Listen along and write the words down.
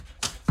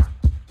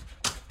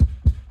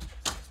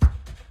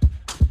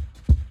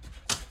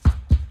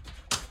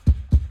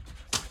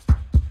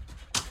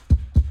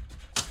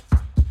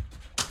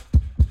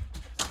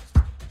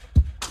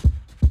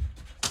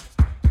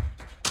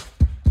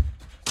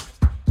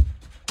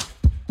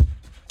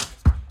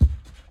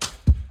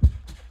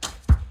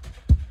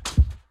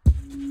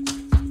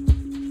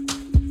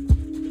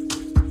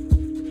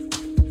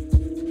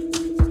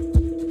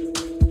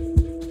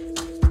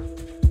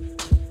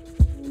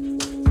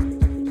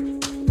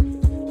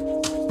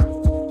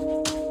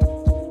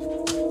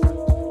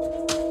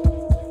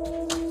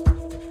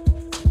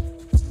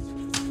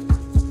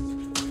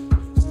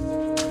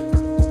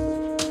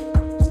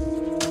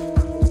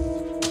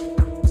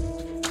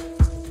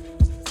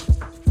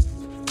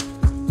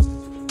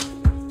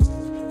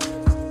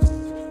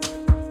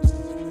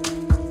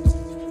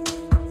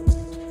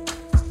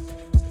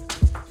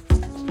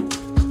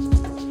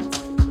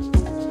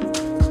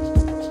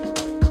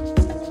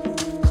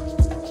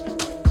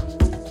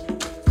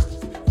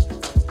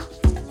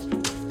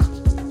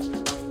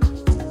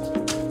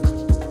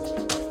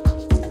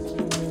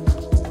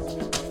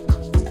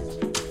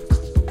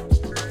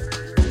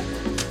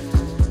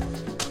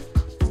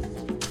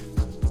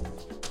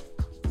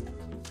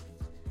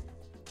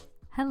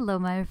Hello,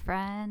 my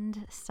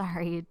friend.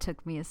 Sorry it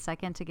took me a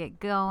second to get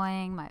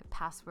going. My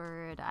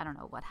password, I don't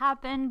know what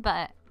happened,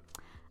 but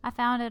I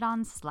found it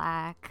on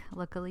Slack.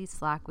 Luckily,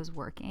 Slack was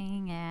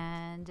working,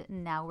 and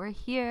now we're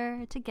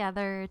here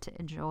together to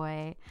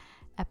enjoy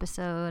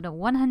episode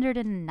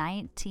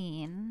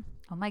 119.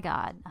 Oh my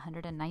God,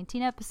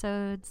 119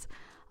 episodes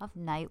of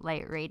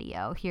Nightlight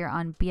Radio here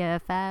on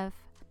BFF.FM.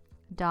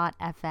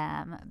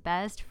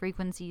 Best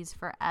frequencies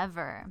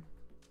forever.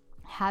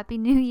 Happy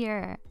New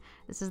Year!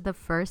 This is the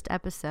first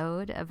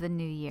episode of the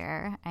new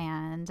year,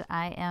 and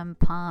I am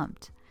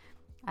pumped.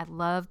 I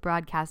love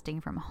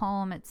broadcasting from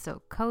home. It's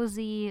so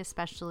cozy,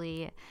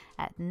 especially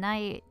at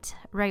night,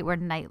 right where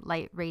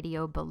Nightlight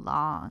Radio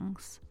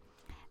belongs.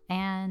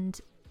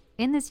 And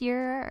in this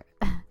year,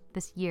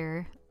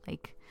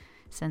 like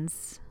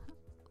since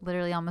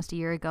literally almost a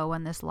year ago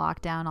when this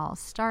lockdown all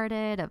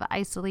started of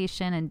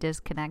isolation and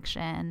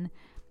disconnection,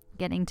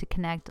 getting to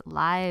connect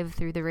live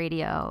through the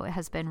radio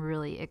has been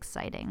really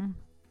exciting.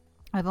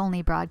 I've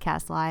only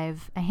broadcast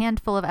live a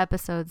handful of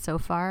episodes so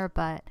far,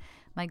 but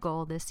my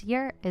goal this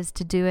year is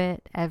to do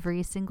it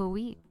every single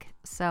week.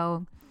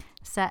 So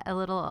set a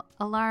little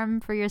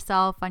alarm for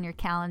yourself on your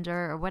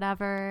calendar or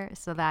whatever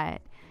so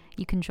that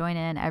you can join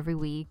in every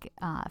week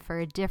for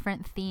a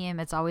different theme.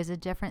 It's always a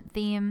different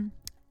theme,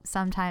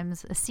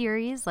 sometimes a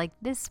series. Like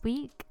this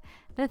week,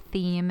 the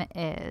theme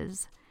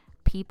is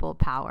people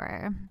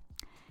power.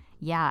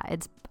 Yeah,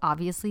 it's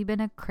obviously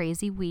been a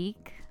crazy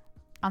week.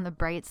 On the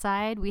bright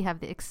side, we have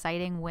the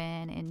exciting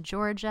win in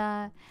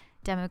Georgia.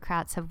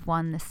 Democrats have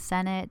won the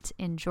Senate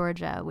in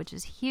Georgia, which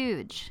is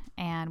huge.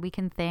 And we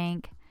can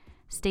thank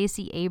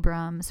Stacey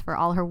Abrams for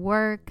all her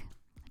work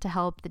to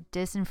help the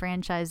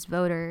disenfranchised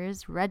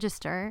voters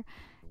register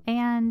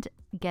and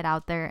get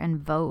out there and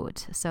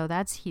vote. So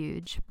that's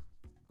huge.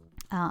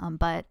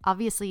 But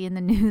obviously in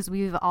the news,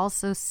 we've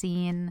also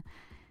seen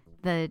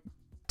the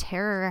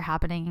terror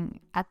happening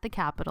at the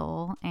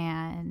Capitol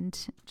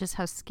and just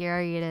how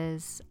scary it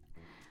is,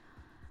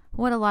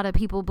 what a lot of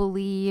people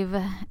believe,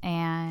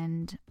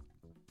 and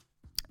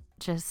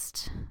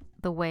just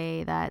the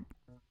way that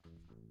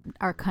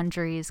our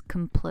country is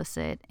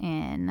complicit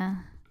in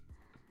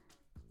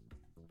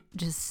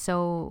just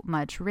so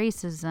much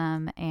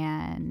racism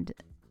and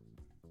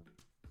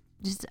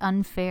just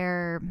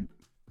unfairness,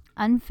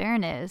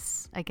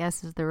 I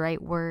guess is the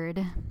right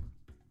word,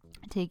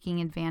 taking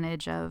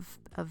advantage of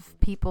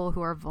people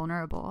who are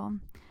vulnerable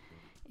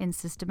in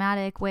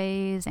systematic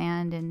ways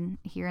and in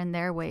here and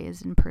there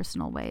ways, in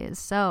personal ways.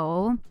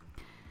 So,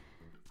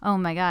 oh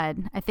my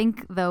God. I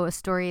think, though, a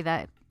story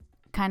that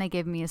kind of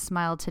gave me a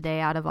smile today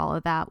out of all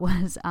of that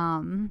was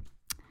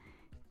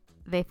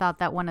they thought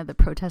that one of the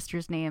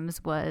protesters'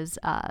 names was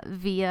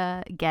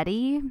Via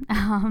Getty.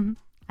 I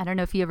don't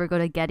know if you ever go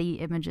to Getty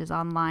Images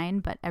online,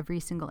 but every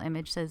single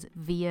image says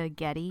Via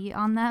Getty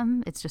on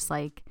them. It's just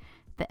like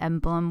the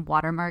emblem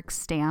watermark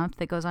stamp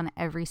that goes on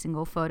every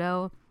single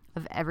photo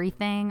of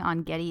everything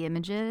on Getty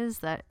Images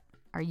that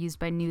are used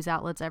by news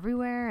outlets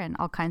everywhere and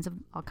all kinds of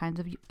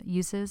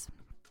uses.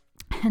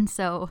 And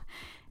so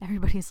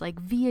everybody's like,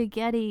 Via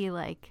Getty,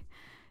 like,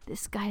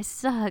 this guy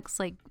sucks.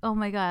 Like, oh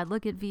my God,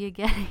 look at Via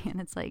Getty. And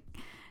it's like,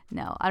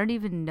 no, I don't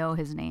even know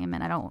his name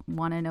and I don't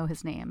want to know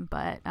his name.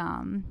 But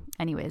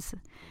anyways,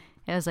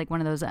 it was like one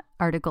of those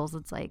articles.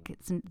 It's like,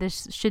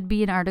 this should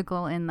be an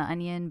article in The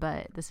Onion,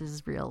 but this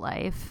is real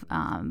life.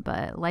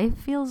 But life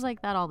feels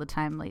like that all the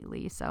time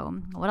lately. So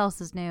what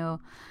else is new?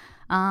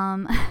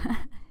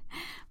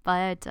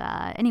 But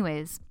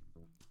anyways,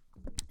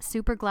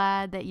 super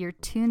glad that you're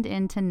tuned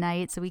in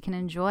tonight so we can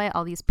enjoy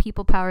all these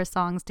people power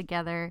songs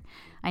together.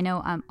 I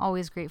know I'm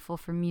always grateful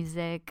for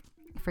music,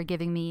 for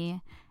giving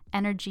me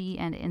energy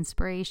and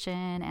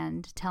inspiration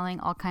and telling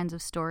all kinds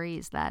of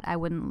stories that I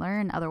wouldn't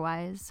learn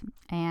otherwise.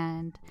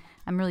 And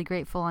I'm really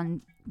grateful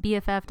on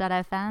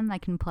BFF.FM. I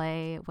can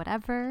play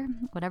whatever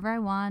I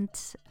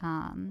want.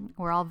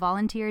 We're all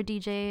volunteer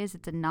DJs.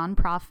 It's a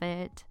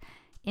nonprofit,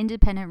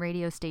 independent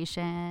radio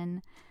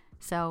station.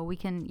 So we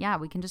can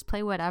just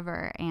play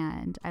whatever.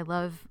 And I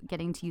love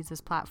getting to use this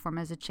platform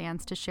as a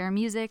chance to share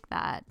music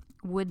that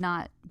would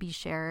not be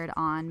shared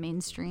on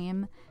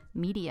mainstream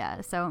media.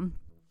 So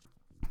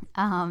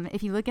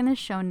if you look in the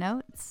show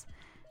notes,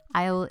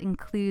 I'll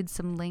include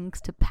some links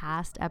to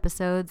past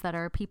episodes that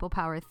are people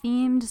power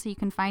themed, so you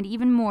can find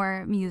even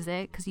more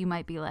music, because you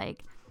might be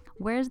like,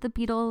 where's the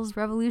Beatles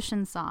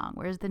Revolution song?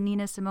 Where's the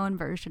Nina Simone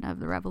version of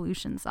the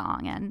Revolution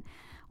song? And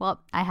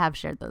well, I have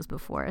shared those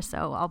before,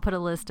 so I'll put a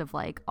list of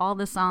like all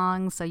the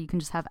songs so you can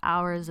just have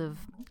hours of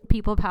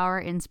people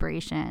power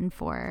inspiration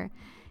for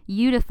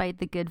you to fight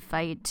the good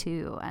fight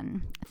too.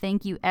 And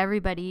thank you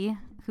everybody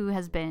who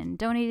has been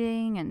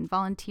donating and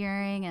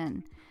volunteering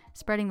and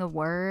spreading the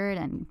word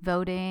and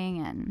voting.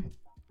 And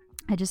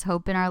I just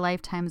hope in our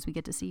lifetimes we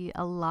get to see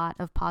a lot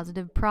of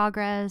positive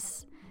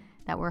progress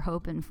that we're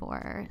hoping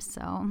for.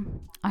 So, all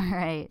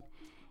right.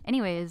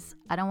 Anyways,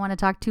 I don't want to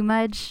talk too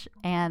much,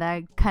 and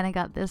I kind of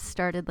got this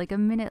started like a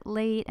minute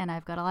late, and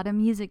I've got a lot of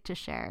music to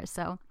share.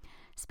 So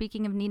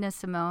Speaking of Nina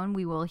Simone,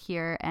 we will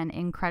hear an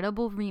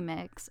incredible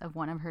remix of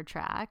one of her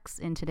tracks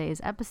in today's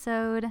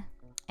episode.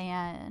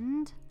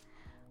 And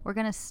we're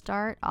going to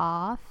start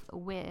off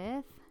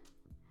with,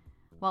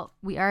 well,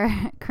 we are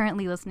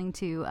currently listening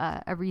to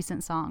a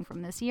recent song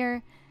from this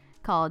year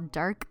called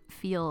Dark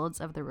Fields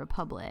of the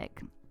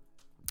Republic.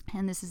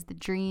 And this is the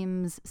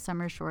Dreams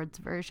Summer Shorts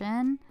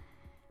version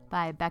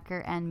by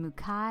Becker and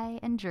Mukai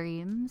and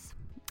Dreams.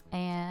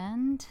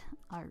 And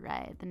all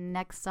right, the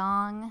next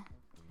song,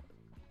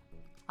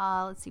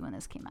 let's see when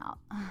this came out.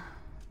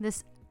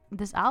 This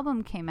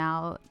album came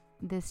out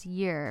this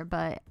year,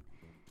 but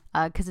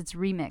because it's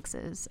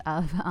remixes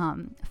of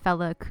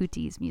Fela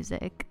Kuti's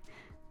music.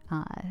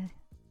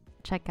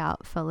 Check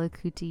out Fela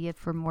Kuti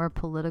for more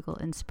political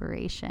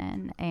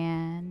inspiration.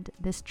 And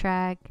this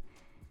track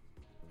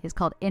is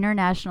called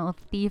International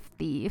Thief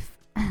Thief,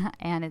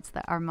 and it's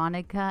the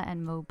Harmonica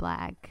and Mo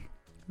Black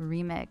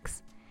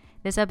remix.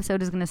 This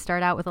episode is going to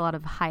start out with a lot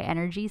of high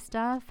energy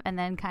stuff and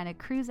then kind of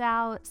cruise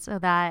out so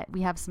that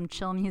we have some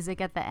chill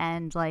music at the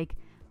end, like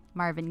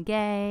Marvin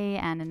Gaye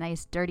and a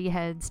nice Dirty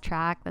Heads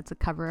track that's a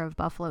cover of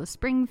Buffalo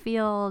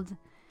Springfield.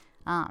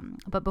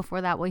 But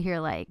before that, we'll hear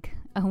like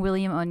a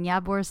William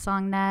Onyeabor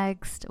song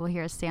next. We'll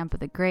hear Sampa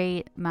the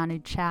Great, Manu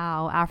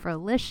Chao,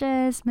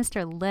 Afrolicious,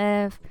 Mr.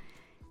 Liv.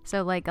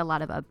 So like a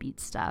lot of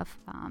upbeat stuff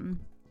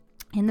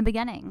in the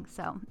beginning.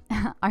 So,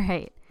 all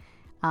right.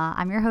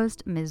 I'm your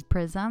host, Ms.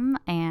 Prism,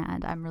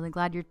 and I'm really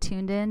glad you're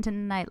tuned in to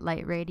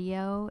Nightlight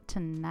Radio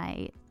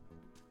tonight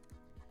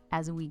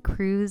as we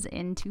cruise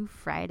into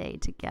Friday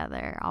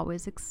together.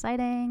 Always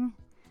exciting.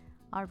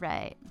 All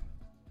right.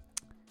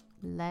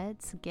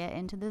 Let's get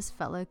into this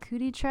Fela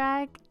Kuti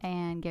track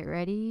and get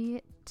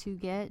ready to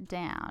get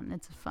down.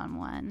 It's a fun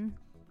one.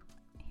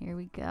 Here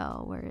we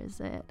go. Where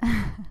is it?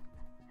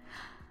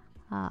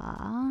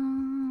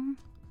 All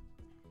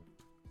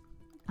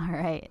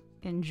right.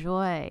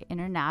 Enjoy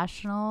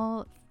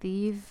International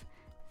Thief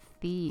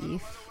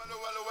Thief.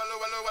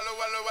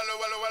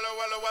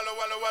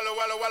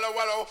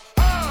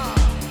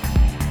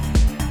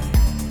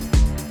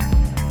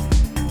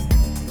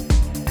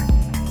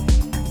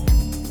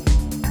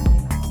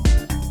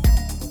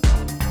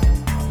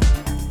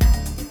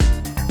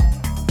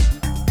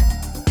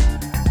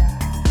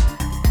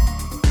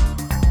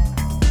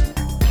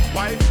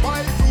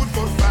 Buy food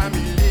for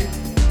family.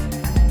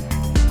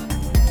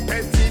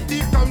 Petty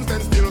thief comes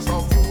and steals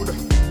our food.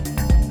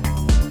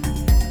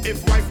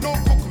 If wife no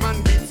cook,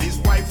 man beats his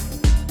wife.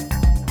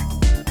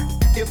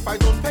 If I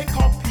don't pay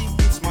cop, he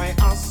beats my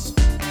ass.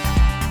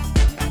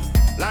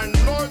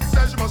 Landlord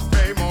says you must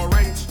pay more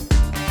rent.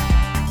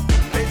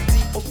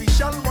 Petty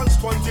official wants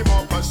 20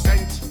 more %.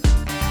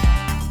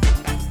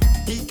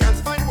 He can't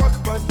find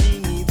work, but he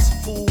needs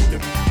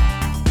food.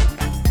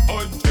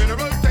 A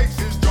general takes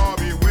his job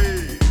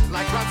away.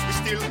 Like rats, we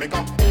still make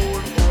up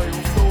old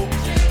oil flow.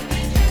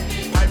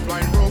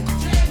 Pipeline broke,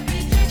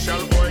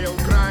 shell oil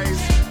cries.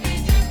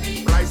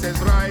 Prices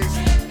rise,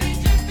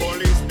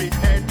 police beat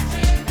head.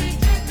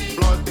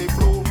 Blood they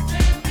flow,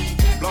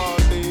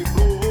 blood they flow.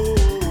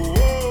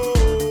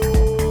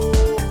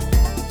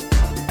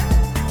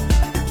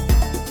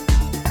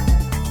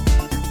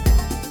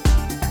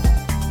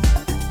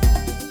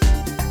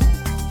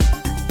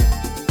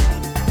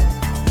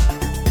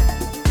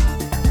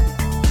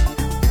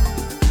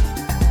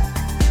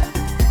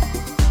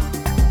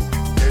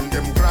 Then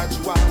them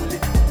gradually,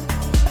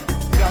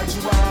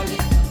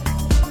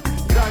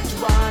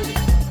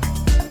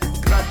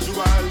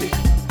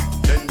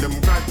 then them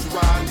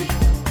gradually,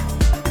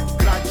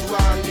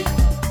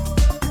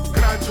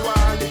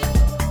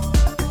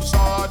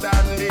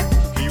 suddenly,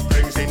 he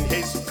brings in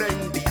his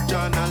friend, the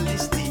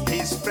journalist,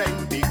 his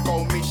friend, the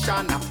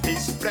commissioner,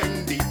 his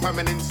friend, the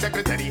permanent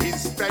secretary,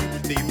 his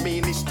friend, the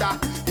minister,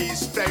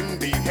 his friend,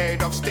 the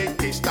head of state.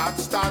 They start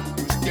to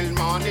steal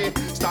money,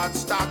 start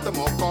the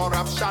more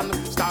corruption,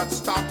 start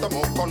the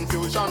more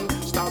confusion,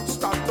 start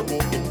the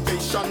more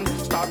invasion,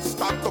 start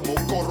the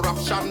more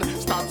corruption,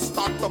 start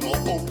the more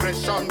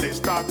oppression. They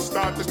start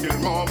to steal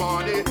more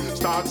money,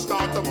 start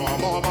the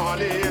more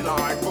money,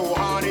 like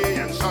Buhari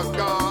and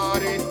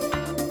Shagari.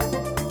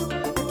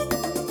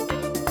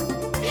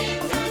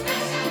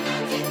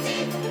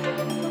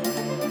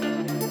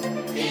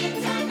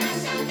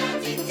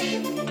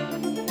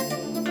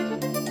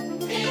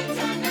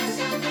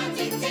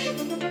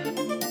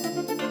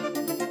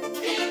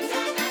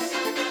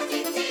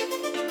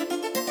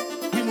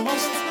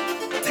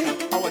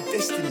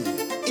 Destiny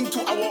into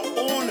our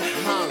own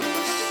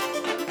hands.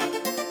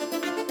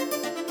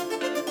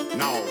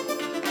 Now,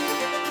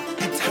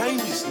 the time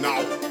is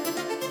now.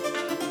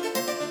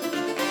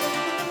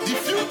 The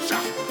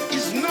future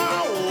is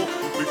now.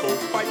 We go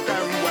fight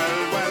them well.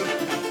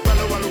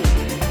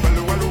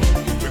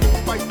 We go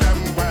fight them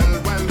well.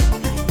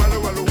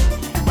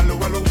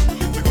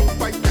 We go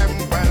fight them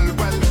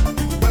well.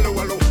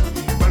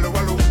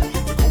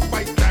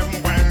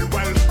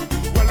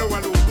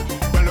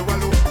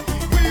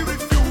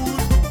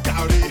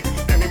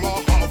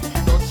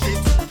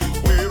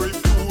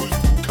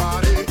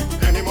 Carry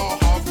any more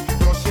of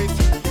your shit.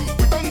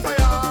 We don't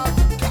tire,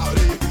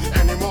 carry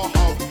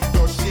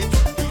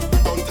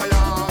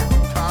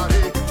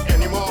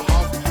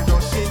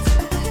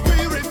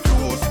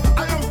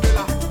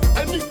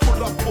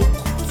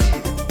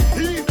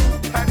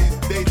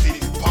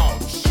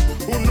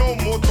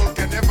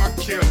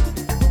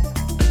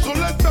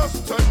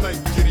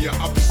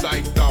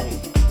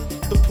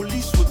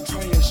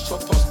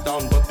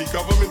down, but the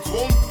government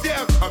won't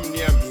dare come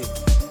near me.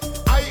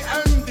 I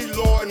am the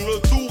law and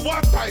will do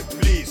what I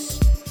please.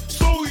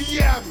 So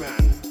yeah,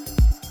 man.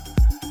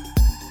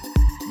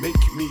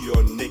 Make me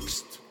your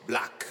next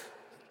black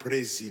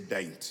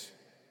president.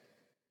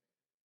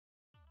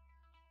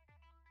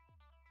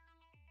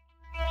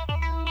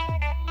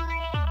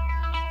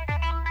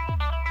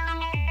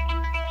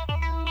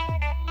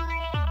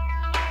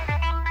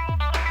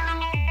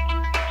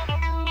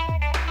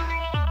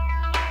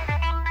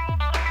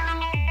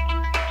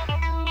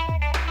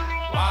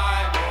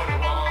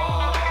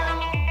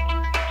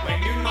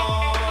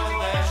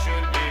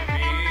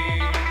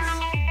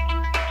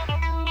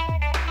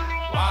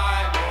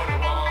 Why go to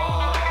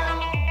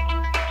war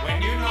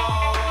when you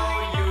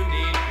know you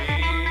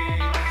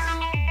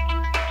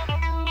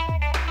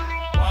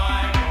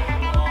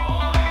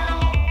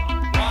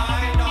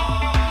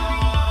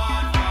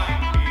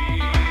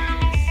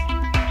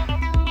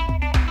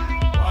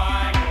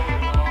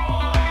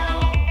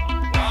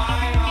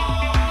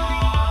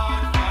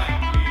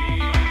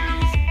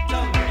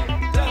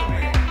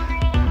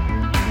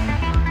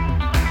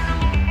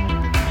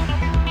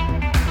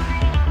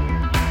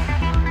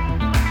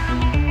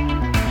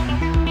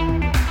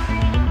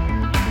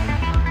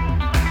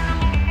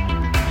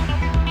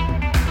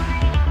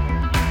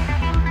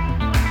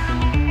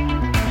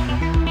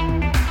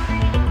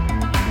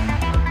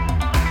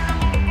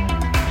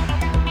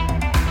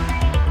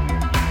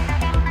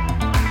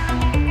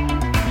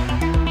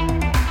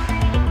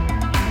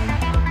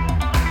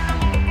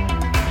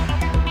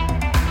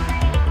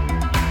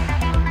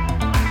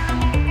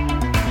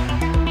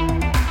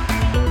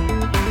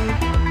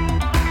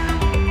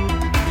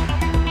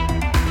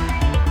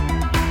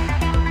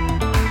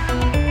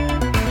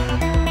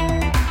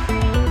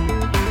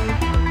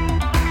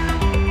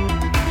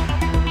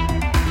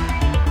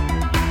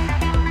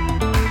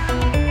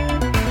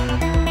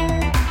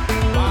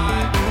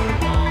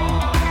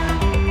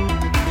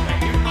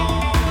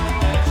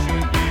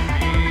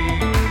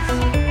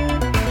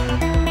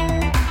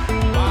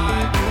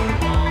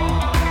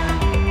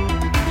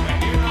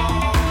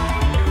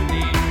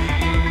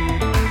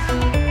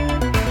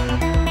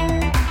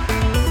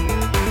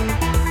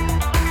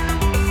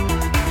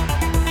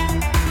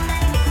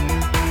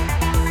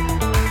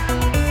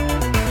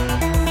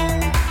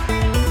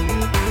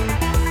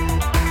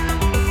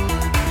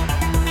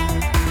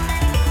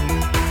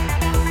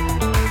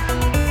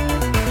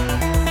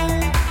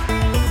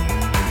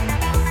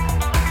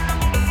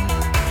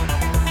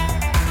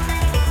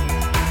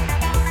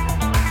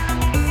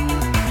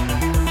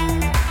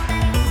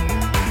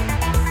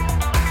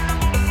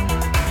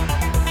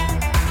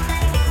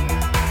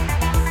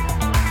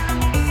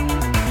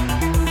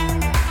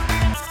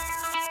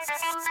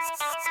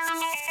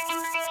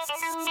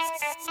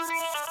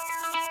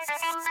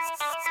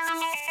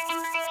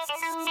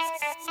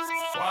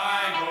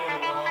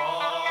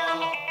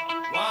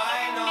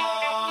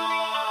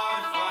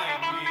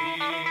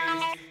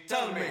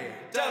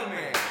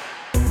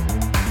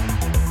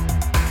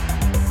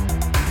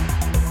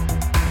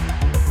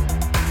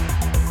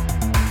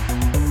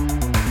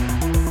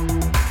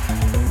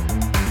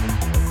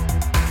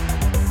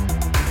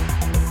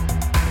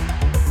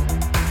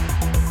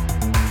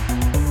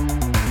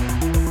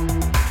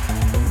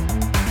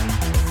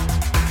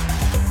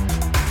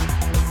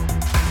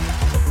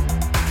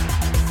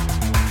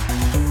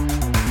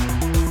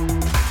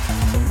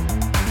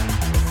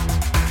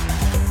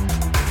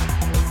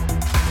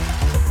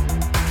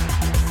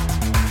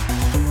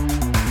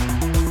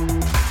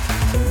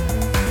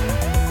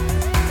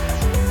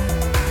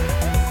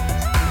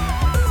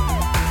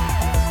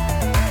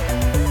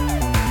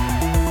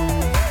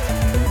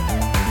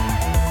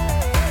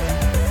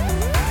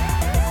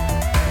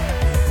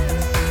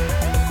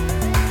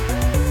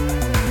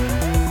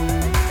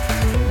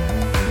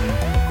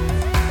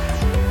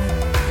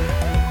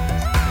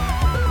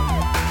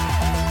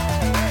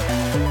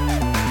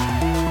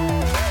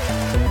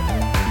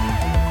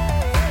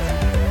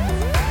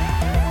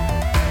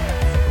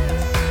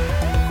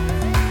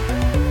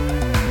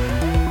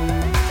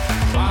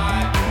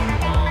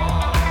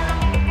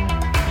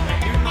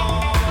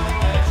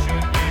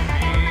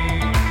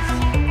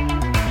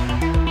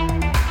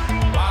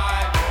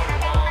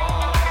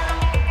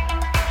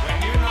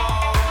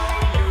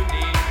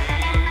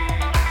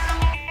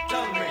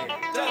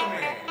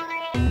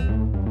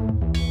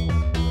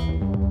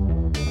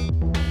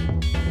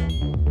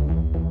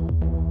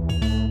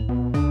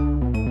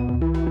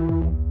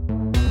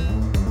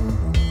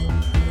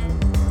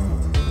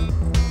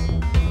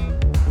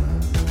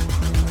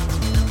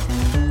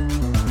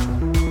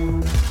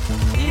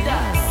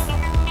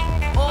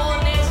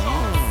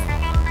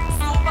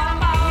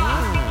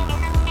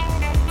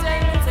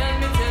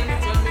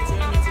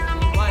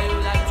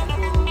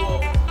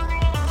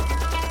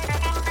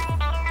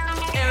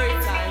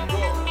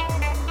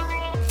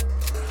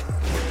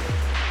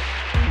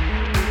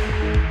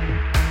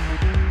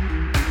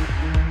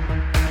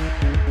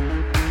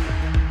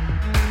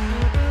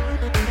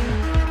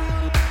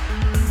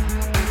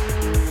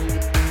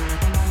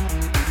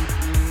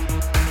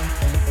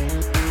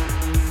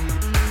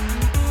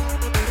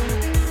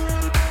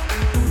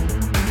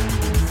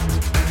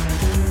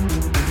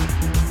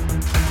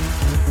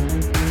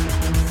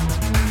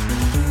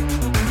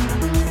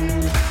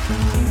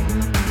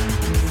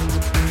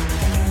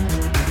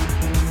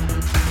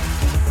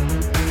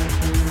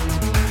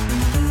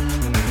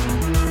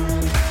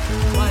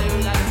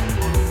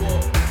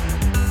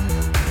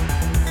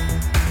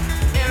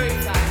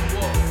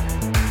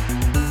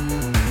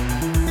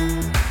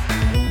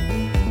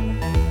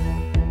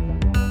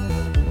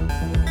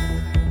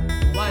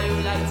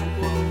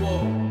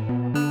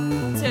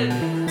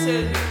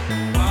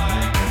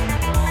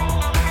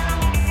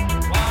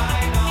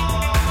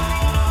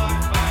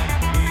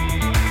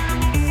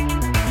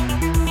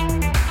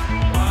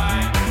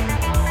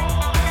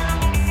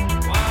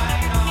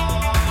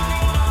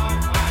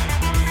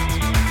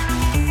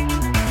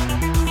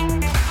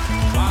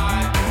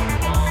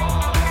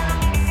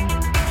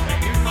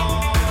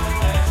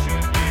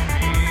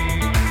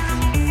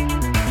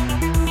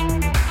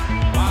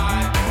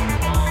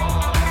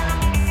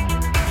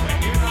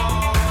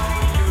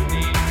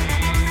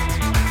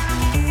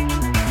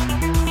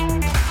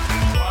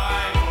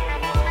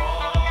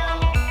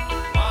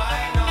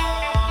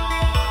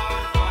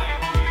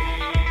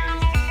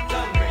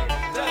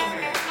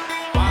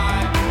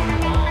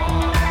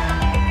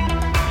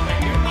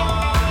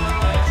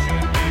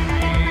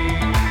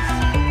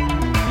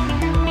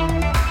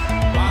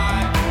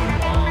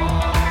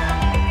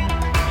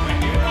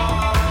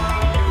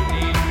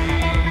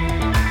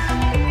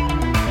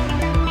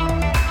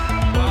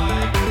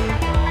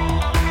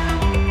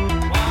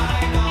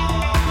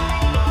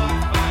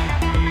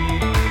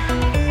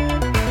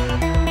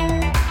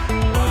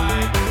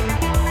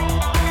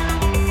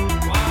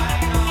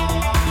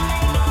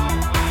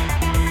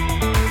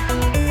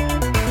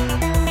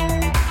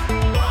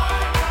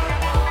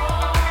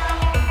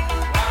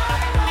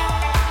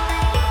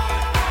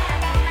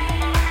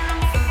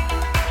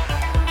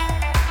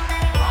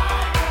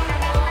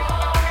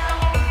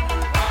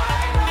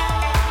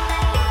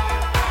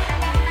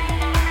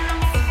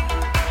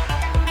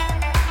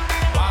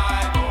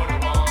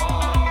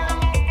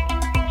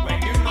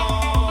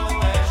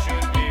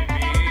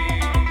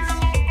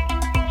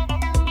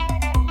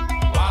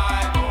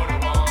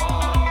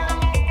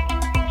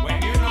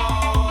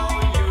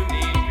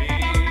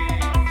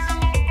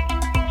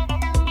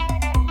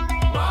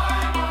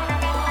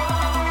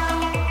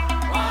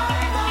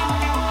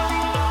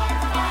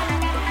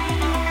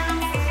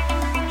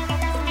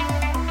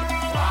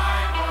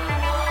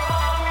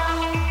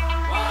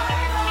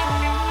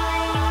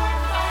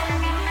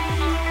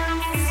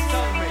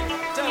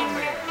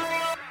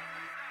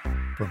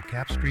From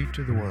Cap Street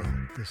to the world,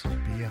 this is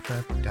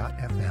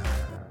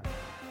BFF.FM.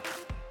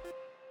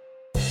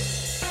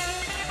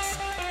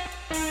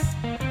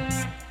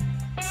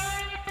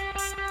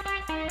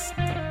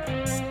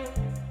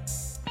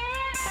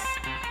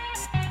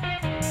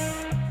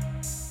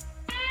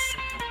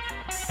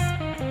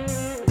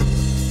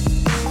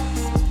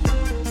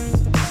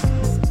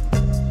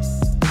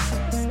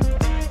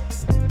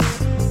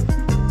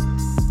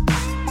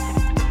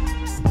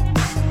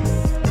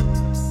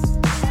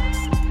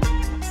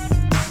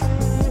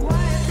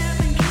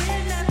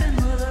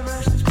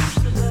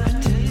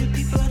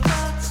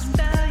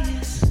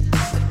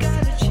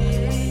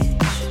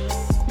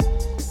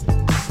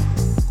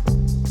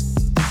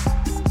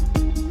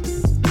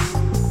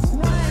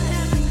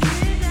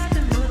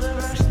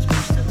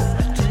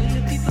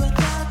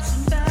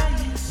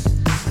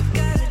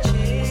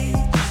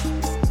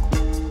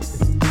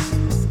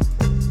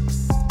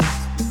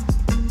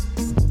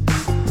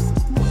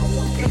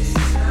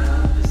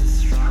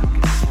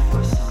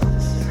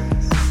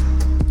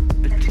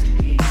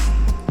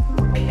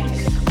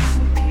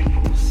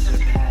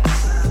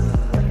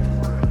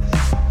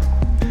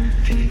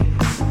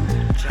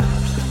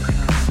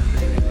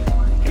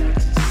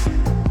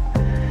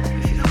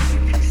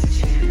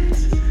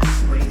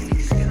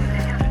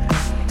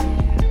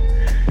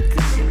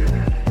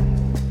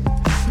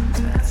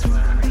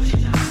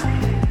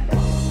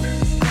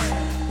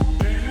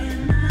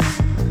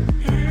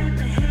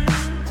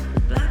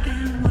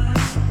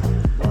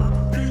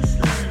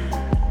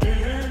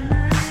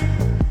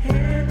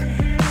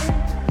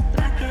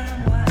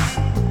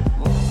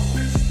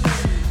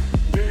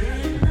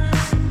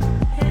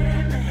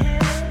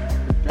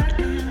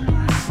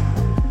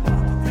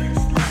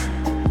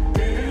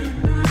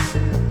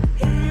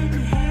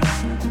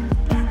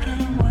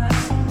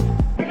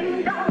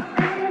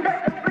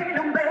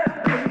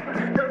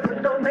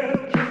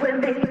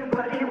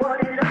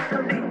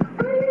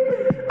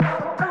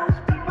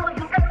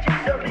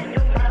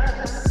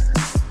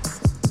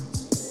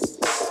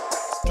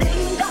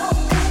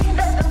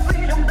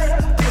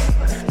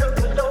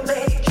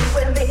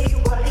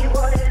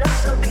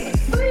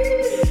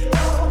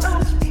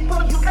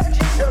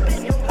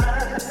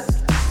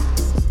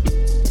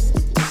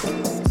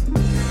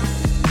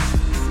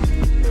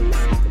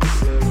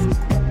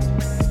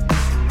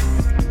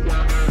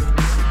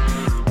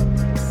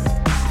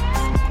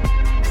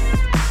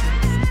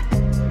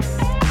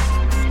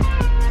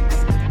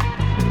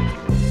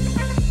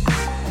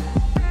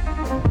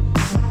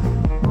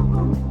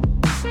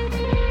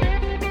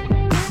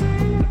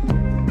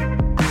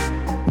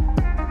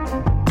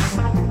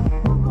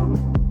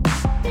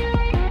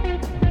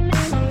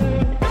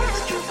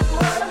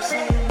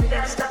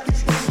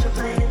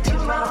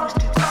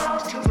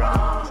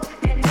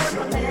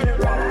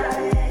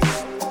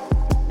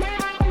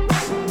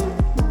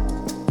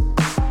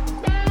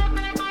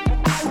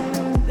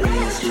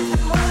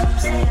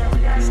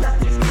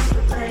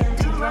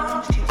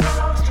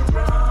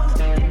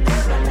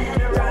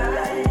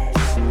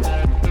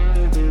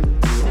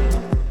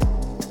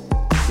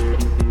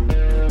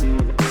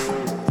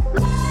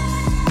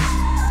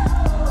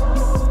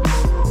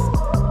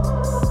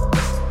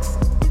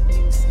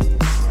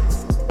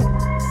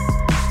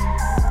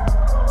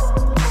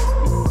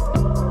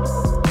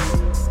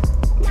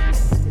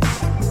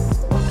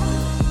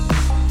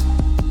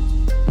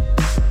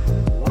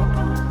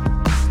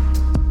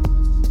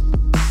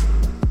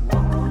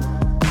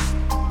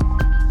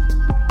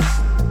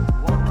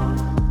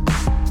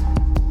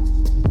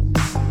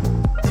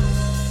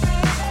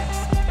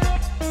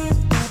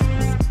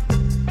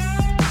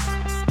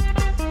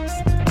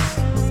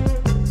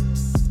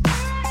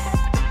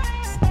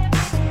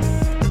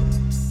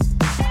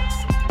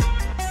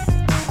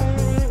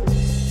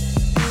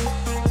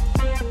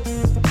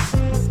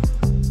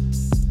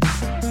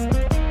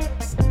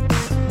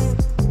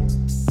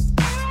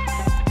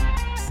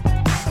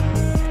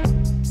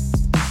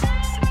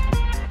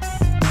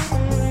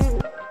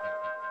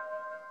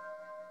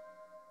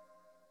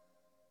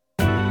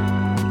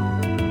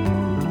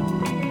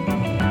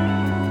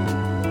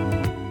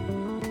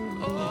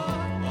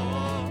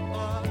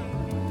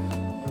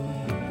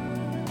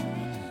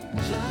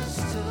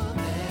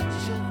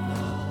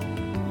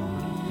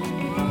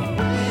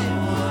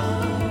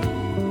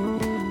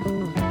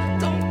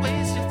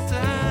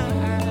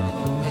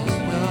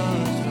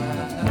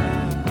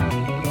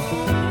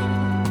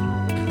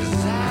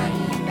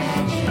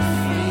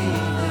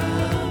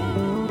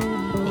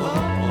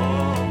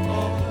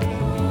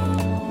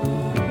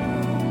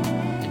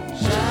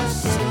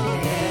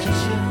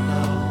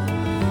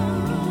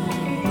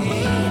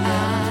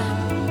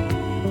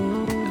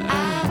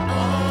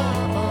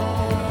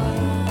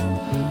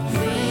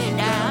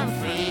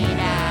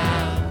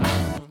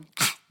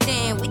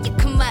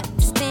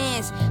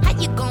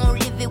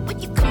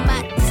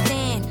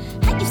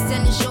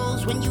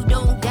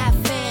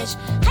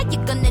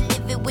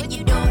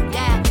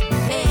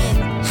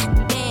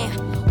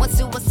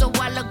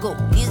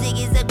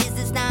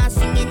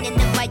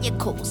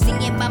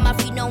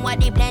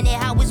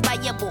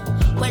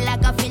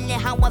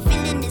 how I'm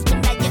feeling is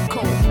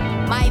maniacal.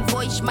 My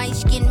voice, my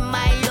skin,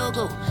 my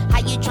logo. How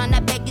you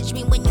tryna package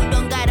me when you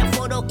don't got a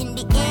photo? In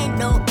the end,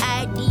 no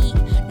ID,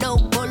 no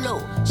polo.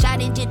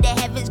 Shout into the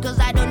heavens cause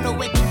I don't know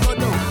where to go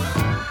though.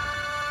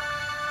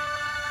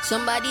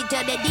 Somebody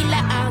tell the dealer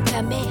I'm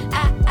coming,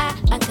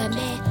 I'm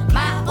coming.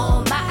 My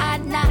oh my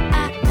nah,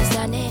 I'm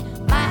sunny.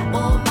 My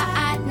oh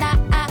my nah,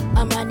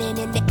 I'm running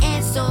in the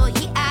end, so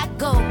here I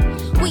go.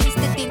 We used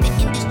to think the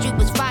industry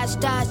was 5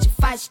 stars,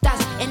 5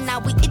 stars, and now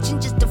we itching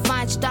just to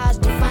find stars,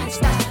 to find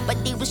stars.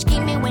 But they were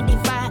scheming when they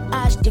find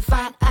us,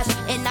 define us.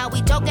 And now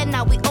we talking,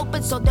 now we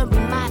open, so they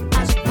remind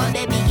us from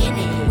the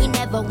beginning. We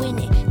never win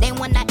it. They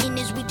want our in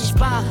is we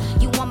spar.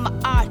 You want my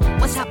art?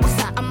 What's up?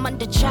 I'm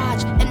under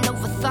charge and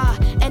overthought.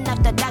 And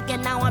after dark,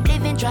 and now I'm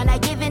living, trying to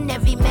give in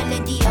every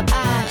melody of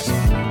ours.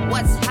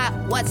 What's hot?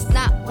 What's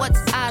not? What's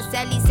ours?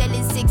 Sally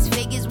selling 6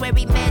 figures where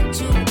we meant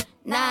to.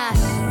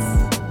 Nice.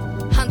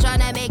 I'm trying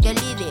to make a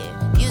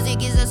living.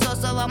 Music is a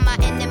source, so I'm my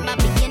end and my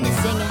beginning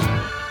singing.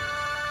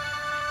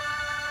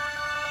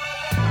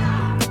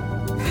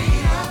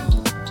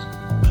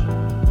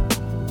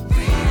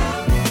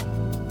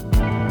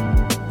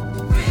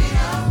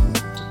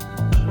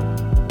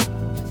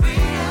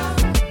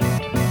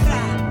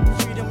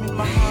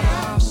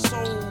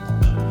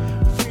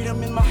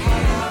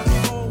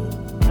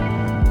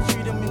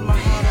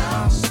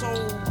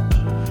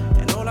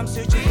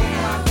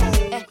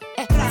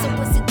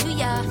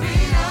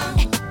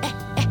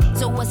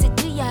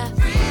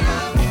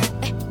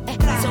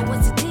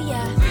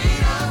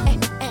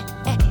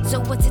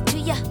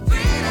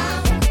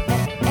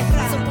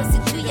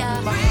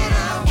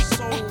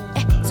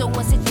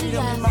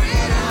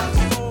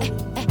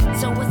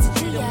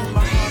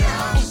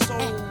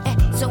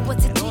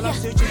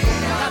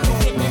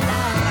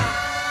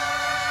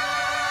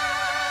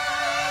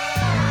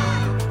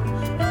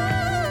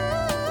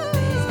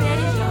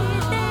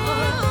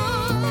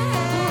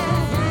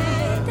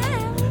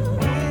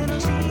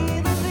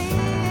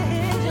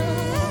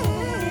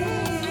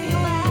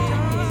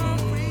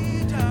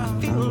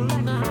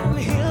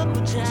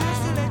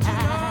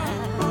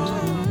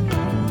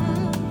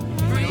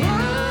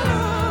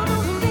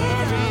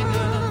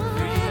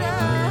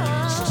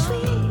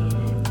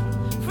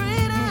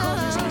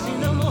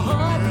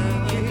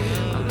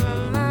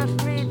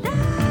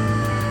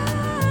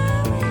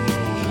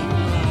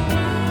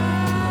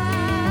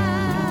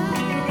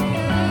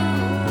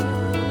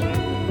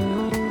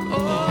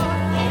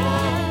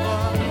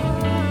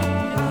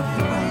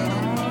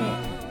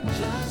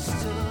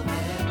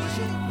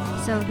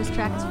 So this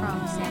track is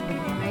from Sam the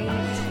Great,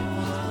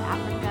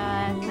 Africa.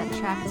 That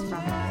track is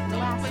from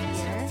last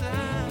year.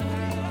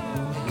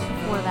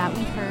 Before that,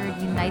 we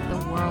heard Unite the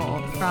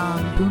World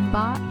from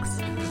Boombox,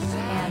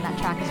 and that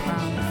track is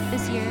from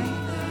this year.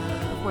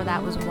 Before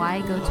that was Why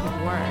Go to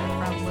War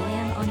from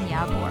William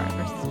Onyabor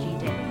versus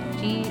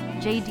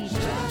JD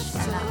Church,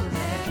 and that was the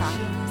track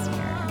from this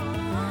year.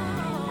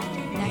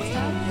 Next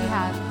up, we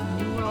have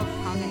New World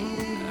Comedy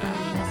from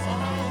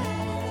Simone,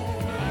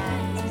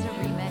 and this is a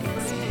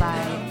remix by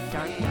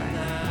Dark.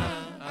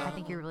 I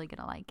think you're really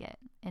gonna like it.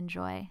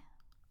 Enjoy.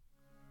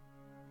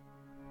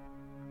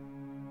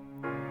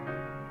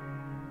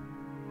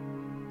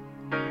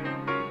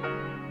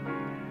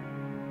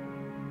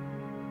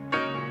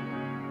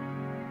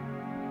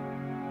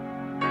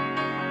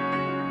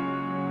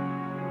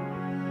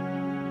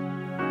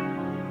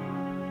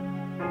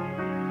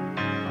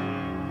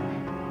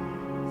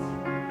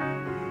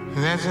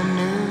 There's a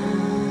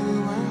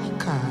new world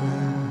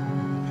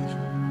coming,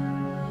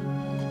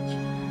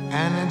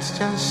 and it's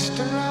just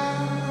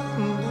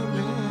around the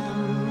bend.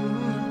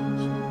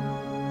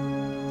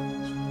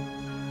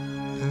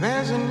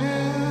 There's a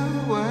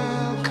new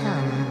world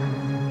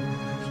coming.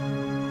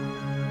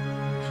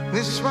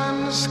 This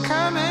one's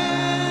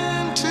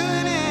coming to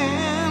an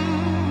end.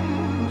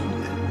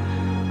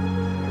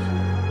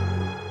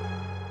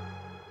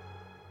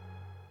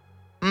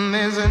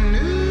 There's a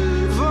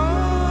new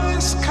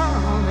voice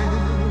calling,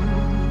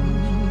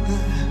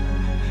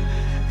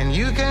 and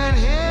you can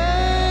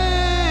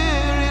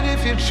hear it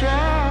if you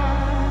try,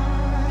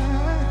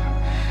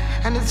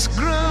 and it's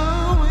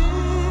growing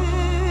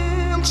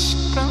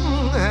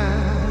stronger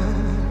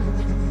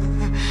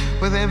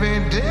with every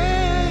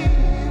day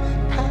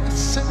that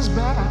passes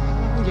by.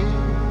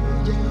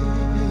 Yeah, yeah.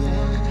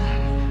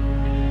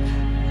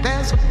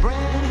 There's a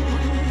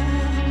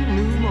brand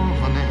new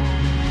morning,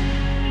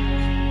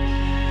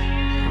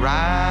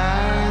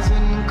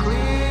 rising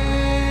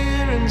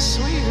clear and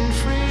sweet and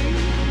free.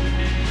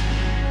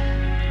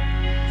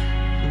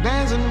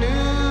 There's a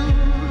new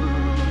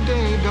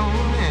day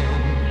dawning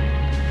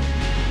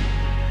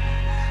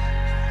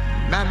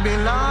that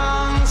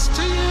belongs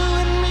to you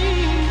and me.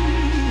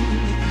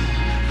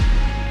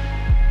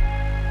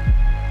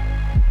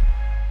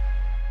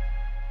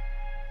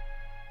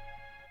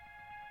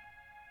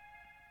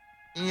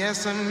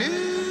 Yes, a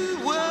new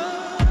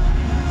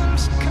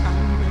world's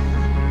coming.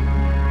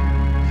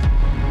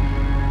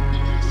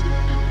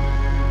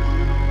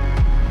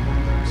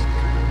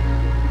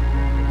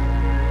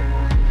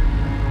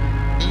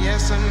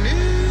 Yes, a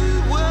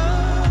new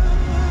world.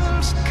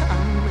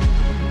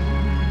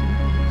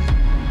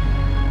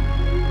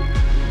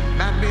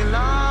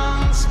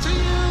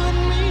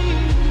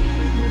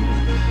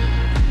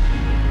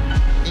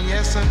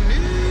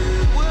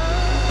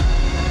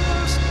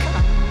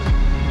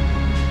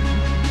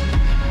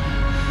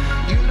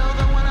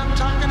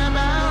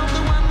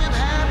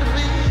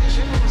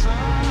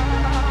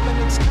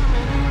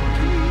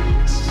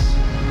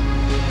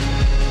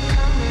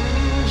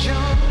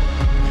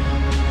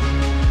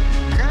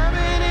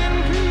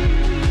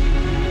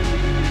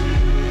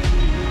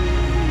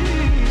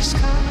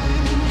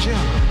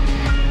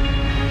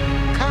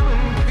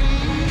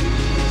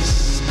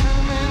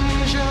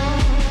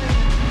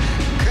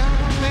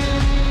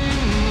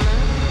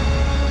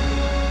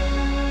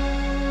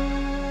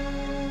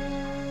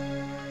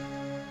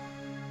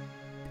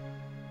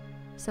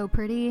 So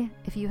Pretty.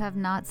 If you have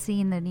not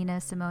seen the Nina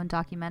Simone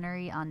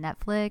documentary on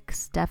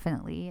Netflix,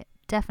 definitely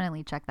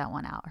check that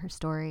one out. Her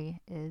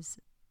story is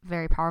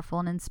very powerful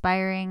and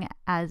inspiring,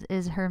 as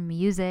is her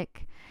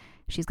music.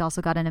 She's also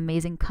got an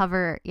amazing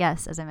cover,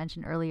 yes, as I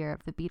mentioned earlier,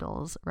 of the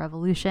Beatles'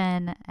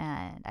 Revolution,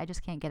 and I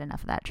just can't get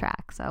enough of that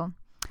track. So,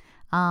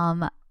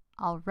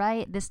 all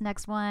right, this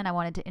next one I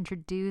wanted to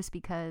introduce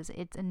because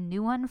it's a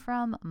new one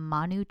from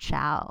Manu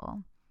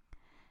Chao,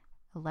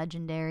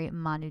 legendary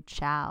Manu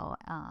Chao,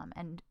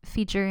 and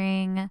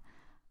featuring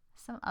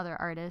some other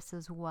artists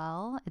as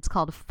well. It's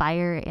called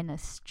Fire in a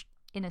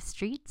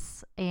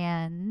Streets,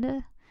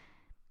 and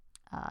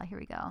here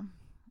we go.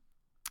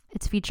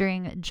 It's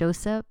featuring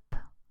Josep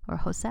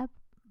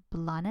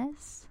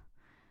Blanes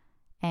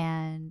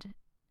and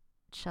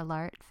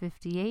Chalart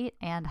 58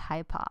 and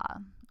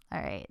Hypa.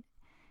 All right,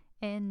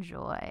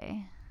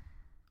 enjoy.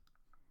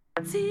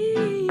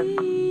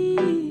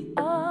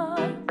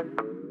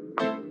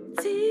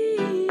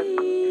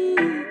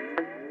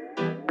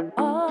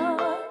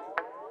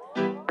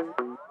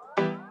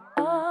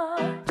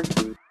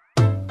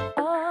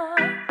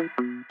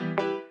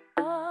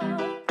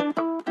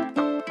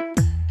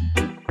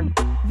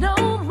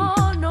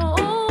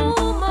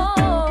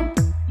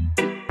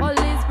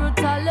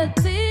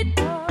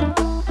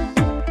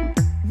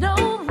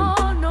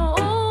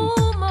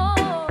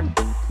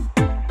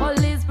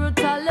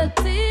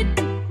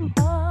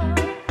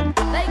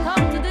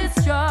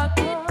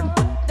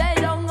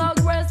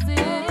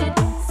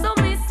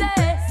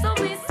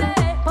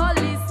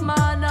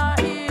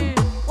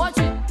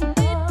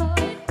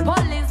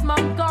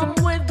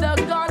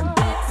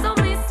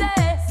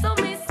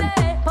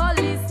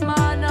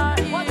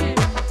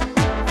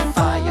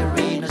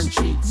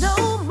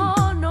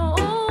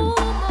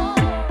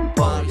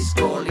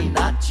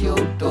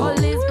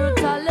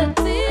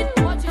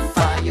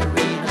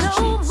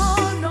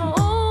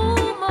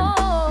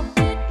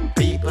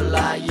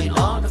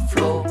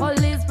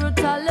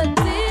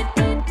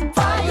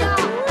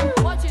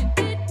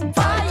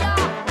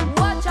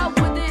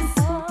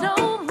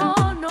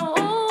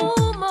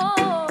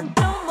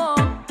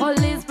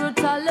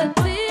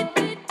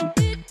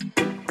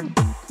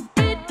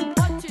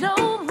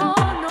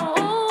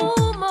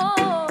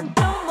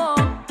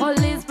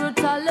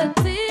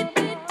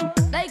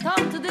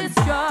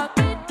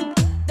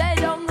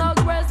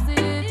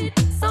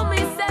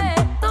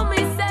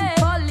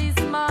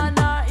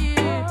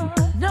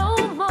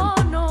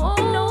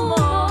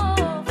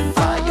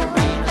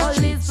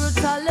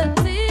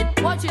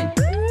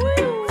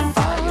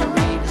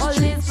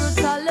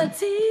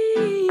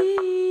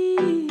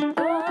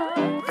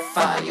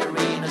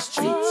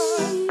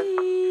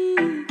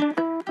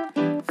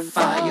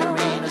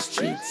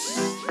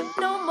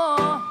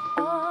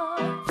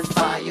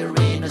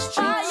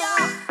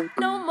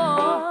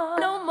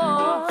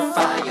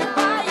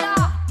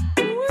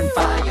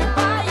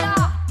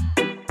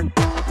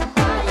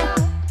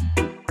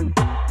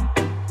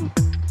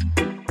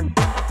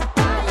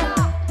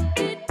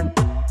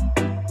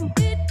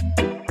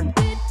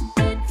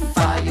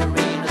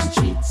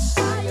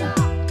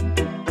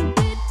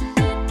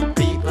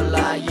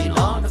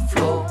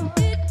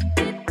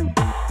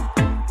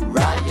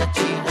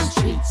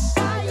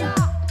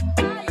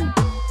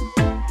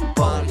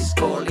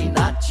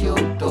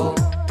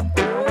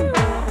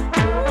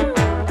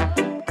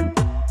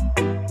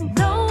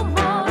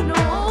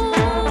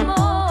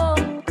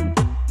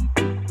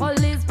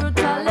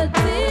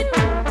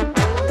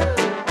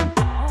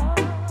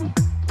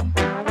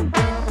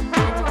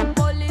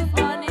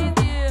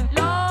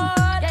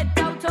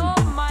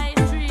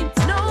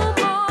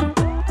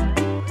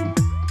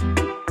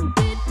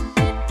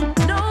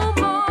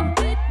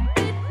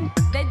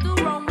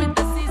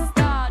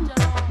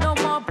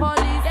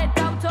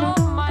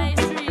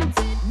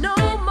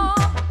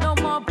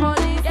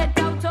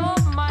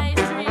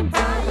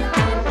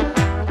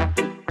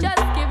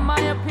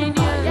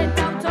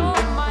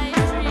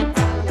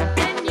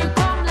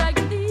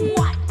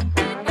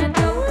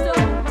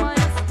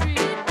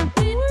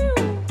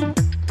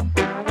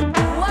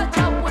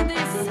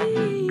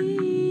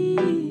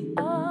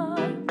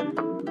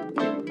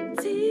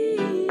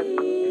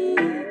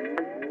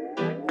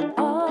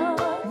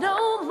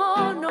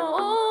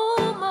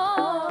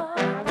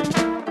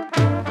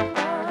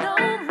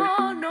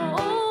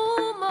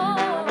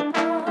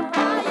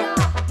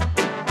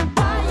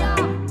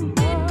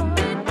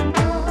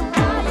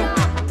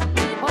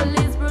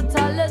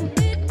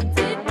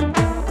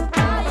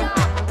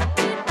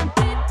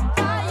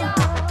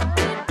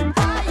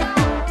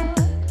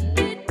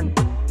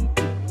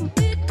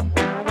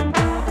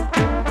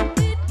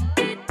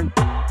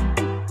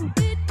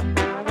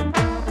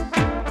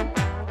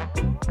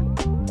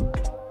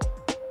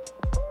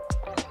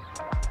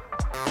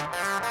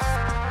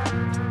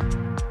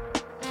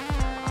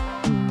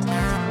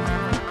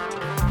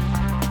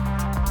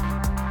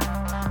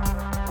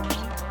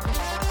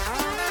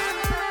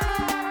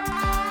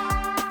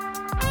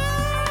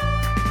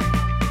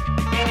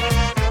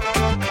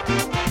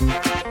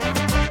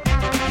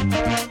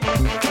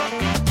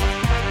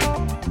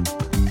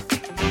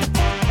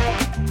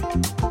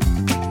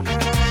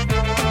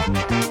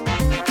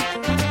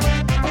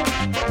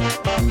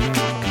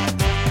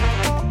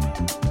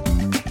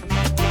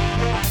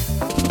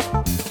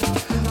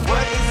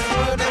 What is this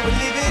world that we're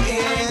living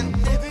in?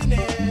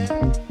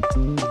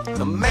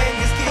 The man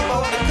gets killed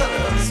over the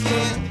color of his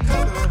skin.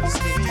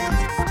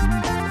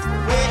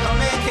 Where a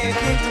man can't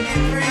live to be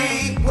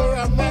free. Where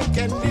a man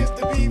can live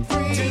to be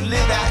free. To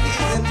live out his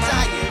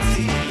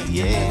entirety.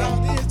 Yeah.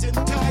 Out his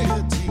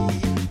entirety.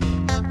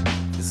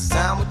 It's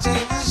time we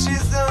change the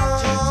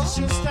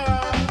system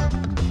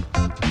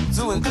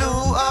to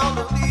include all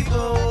the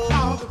people.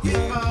 All the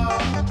people.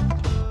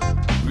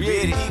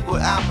 Create equal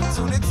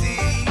opportunity.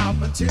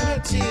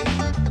 Opportunity.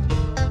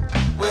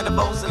 Where the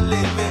folks are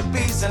live in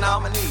peace and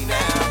harmony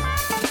now.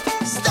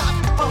 Stop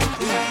the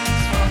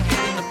police from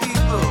killing the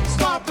people.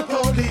 Stop the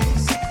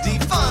police.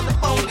 Defund the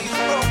police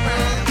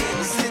program in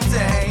the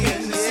city.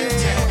 In the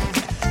city.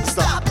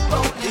 Stop the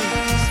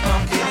police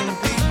from killing the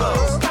people.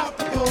 Stop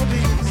the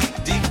police.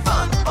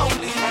 Defund the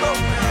police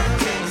program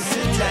in the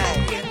city.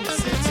 In the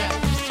city.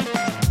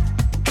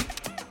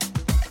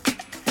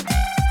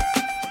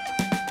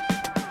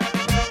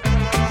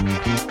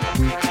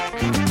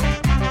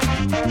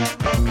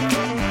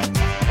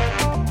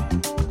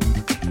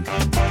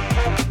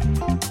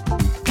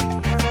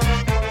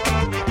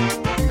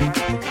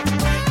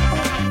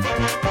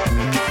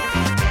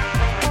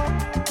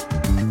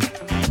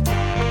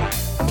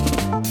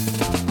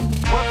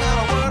 What kind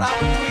of world are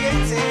we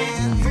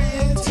creating?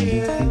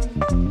 Creating.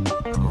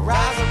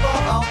 Rise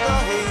above all the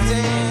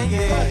hating,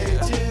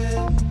 yeah.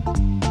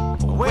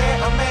 Where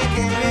a man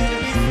can live to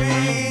be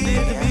free.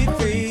 Live to be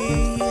free.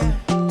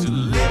 To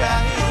live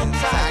out his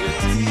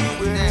entirety.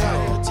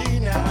 Entirety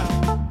now.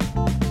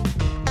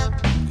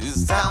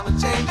 It's time to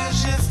change the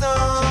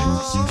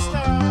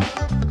system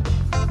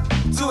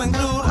to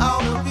include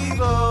all the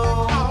people.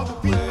 All the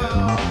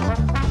people.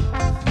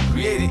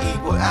 Create an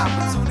equal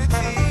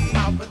opportunity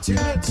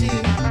Opportunity.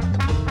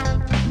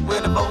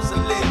 where the folks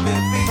will live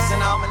in peace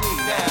and harmony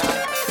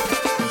now.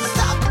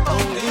 Stop the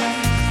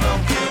police from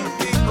killing the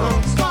people.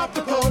 Stop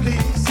the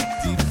police.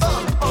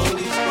 Defund the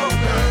police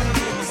program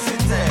in the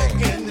city.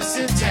 In the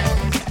city.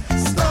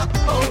 Stop the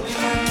police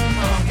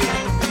from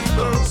killing the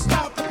people.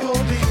 Stop the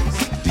police.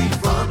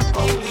 Defund the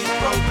police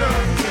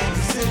program in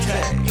the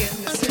city. In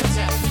the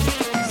city.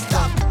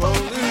 Stop the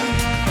police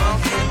from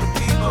killing the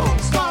people.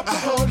 Stop the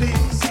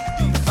police.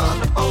 Defund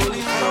the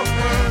police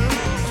program in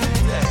the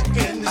city.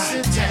 In the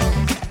city.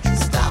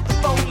 Stop the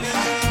police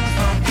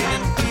from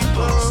killing the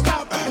people.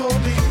 Stop the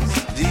police.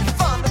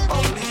 Defund the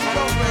police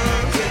program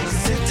in the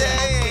city.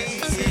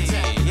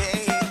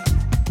 Yeah.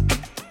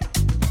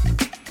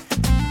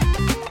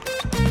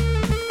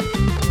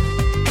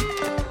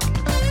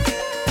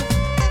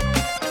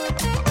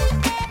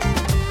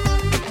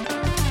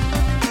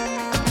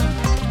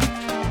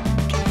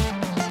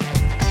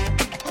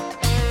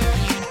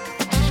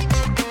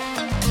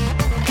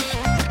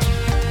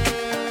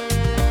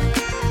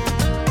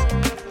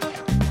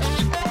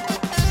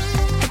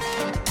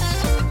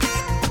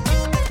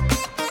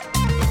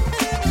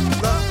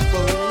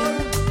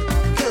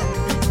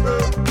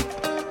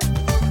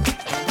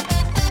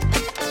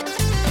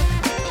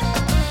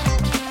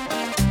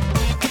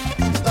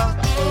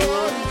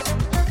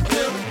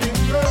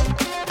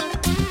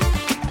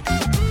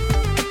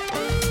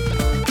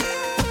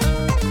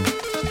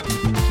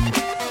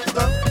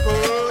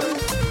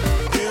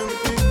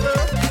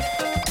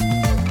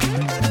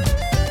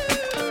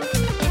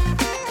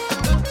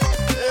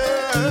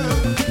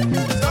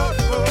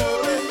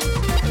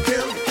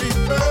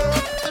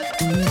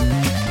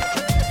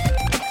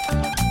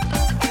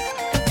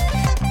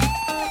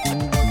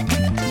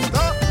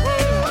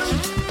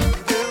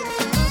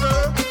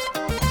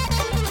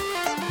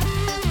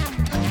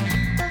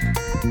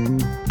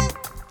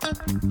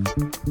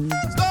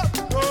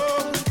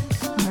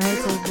 Alright,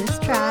 so this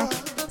track,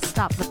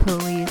 Stop the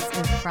Police,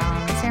 is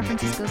from San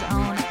Francisco's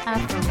own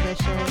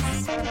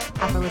Afrolicious.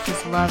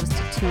 Afrolicious loves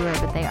to tour,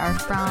 but they are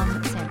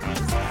from San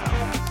Francisco.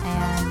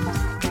 And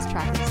this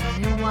track is a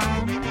new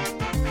one.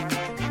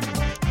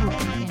 Hope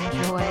you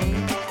enjoy.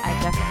 I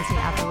definitely seen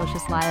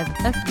Afrolicious live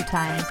a few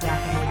times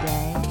back in the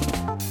day.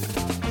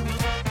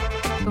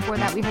 Before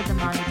that, we heard the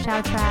Manu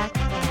Chao track,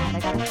 and I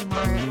got a few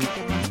more good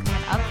ones coming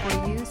up for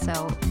you,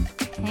 so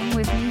hang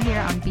with me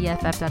here on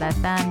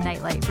BFF.FM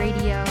Nightlight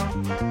Radio.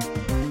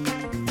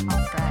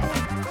 Alright,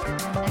 the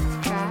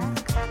next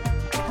track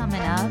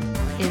coming up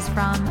is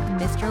from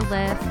Mr.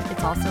 Lift.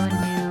 It's also a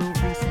new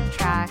recent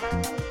track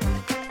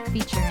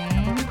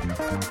featuring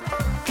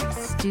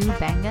Stu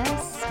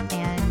Bangus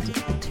and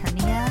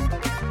Eternia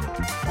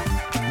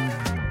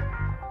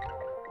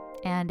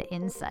and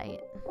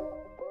Insight.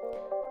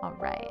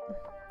 Alright,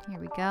 here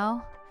we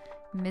go.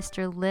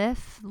 Mr.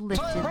 Lift,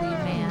 Liftedly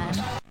Man.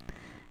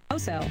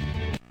 Also,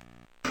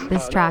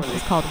 This track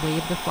is called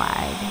Wave the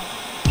Flag.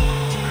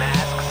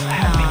 Masks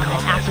have become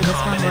And after this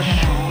one,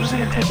 we're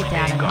gonna take it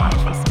down a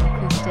notch with some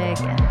acoustic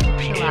and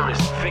The chill air out.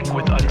 is thick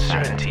with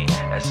uncertainty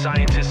as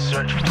scientists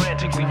search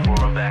frantically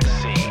for a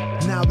vaccine.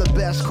 Now Now the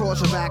best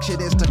course of action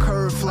is to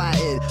curve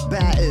flatten,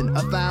 batten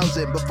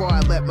 1,000 before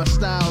I let my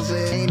styles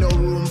in. Ain't no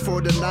room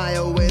for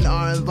denial when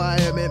our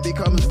environment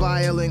becomes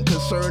violent,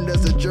 concerned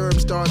as the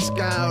germs start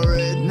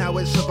scouring. Now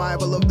it's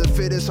survival of the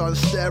fittest on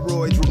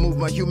steroids. Remove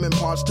my human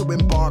parts to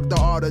embark the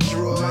art of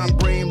droid. My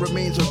brain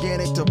remains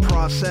organic to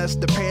process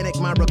the panic.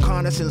 My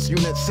reconnaissance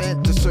unit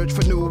sent to search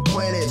for new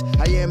planets.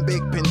 I am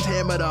big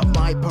pentameter,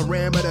 my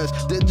parameters,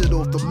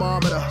 digital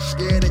thermometer.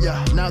 Scared of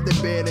ya, now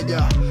they're banning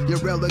ya. You're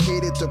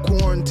relegated to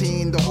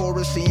quarantine, the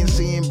horror scene,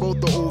 seeing both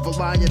the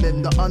overlying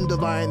and the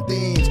underlying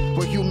themes.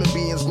 We're human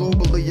beings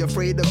globally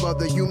afraid of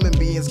other human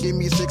beings. Give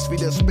me 6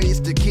 feet of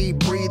space to keep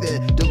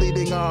breathing,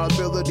 deleting our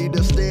ability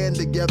to stand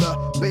together,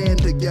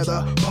 band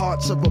together,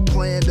 parts of a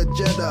planned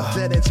agenda.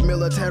 Then it's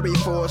military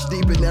force,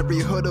 deep in every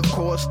hood of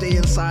course. Stay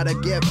inside or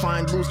get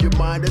fined, lose your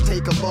mind or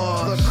take a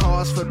loss. The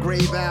cause for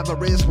grave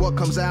avarice, what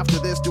comes after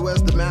this? Do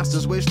as the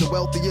masters wish, the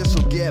wealthiest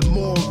will get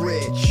more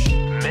rich.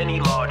 Many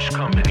large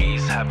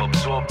companies have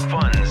absorbed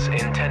funds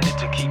intended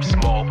to keep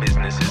small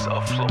businesses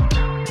afloat.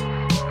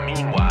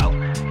 Meanwhile,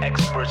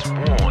 experts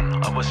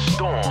warn of a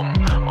storm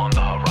on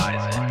the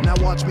horizon. Now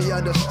watch me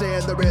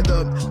understand the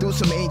rhythm through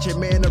some ancient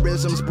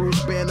mannerisms, Bruce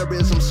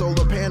Bannerism,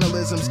 solar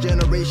panelisms.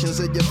 Generations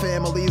of your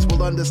families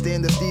will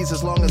understand the steeds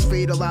as long as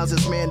fate allows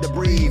this man to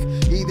breathe.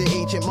 Either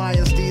ancient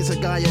Mayan steeds or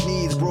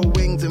Guyanese, grow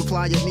wings and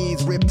fly your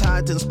needs.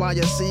 Riptides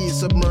inspire seas,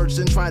 submerged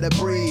and try to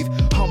breathe.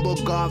 Humble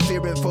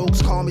God-fearing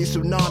folks call me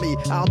tsunami.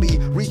 I'll be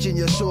reaching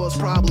your shores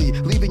probably,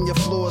 leaving your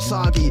floor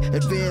soggy.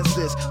 Advance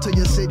this to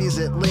your city's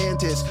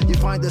Atlantis. You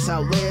find this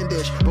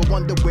outlandish, but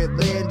wonder where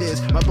land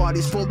is. My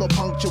body's full of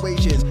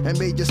punctuations and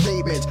major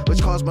statements,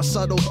 which cause my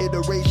subtle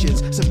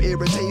iterations some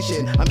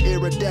irritation. I'm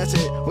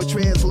iridescent with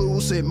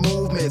translucent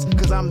movements,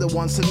 cause I'm the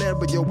one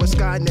scenario where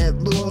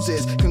Skynet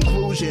loses.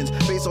 Conclusions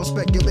based on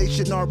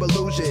speculation or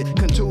illusion.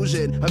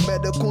 Contusion, a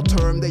medical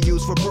term they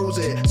use for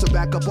bruising. So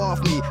back up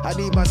off me, I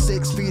need my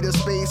 6 feet of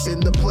space in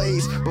the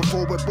place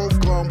before we're both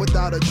gone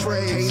without a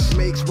trace. Haste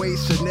makes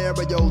waste,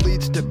 scenario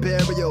leads to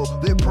burial.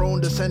 They're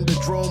prone to send a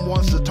drone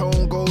once the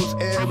tone goes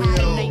aerial. I had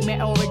a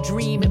nightmare or a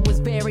dream, it was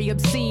very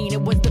obscene.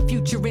 It was the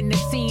future in the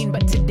scene,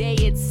 but today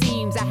it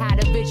seems I had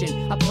a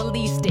vision, a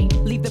police state.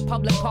 Leave the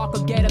public park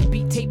or get a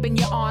beat tape in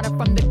your honor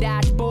from the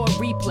dashboard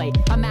replay.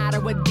 A matter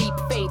of deep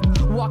faith,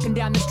 walking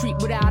down the street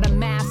without a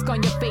mask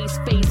on your face.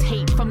 Face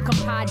hate from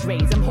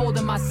compadres, I'm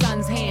holding my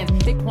son's hand.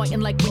 They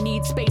pointing like we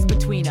need space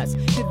between us.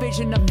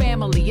 Division of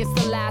family, it's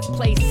the last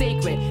place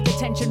sacred. The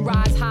tension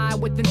rise high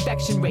with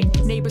infection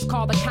rate. Neighbors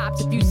call the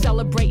cops if you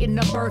celebrating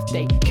a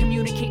birthday.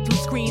 Communicate through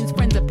screens,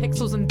 friends are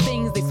pixels and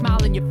things. They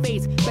smile in your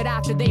face, but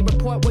after they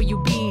report where you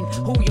been,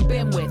 who you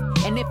been with,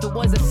 and if it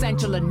was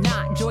essential or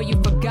not. Joy you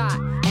forgot,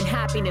 and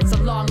happiness a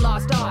long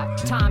lost art.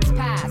 Times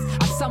pass,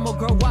 our son will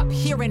grow up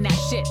hearing that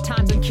shit.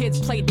 Times when kids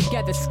played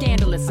together,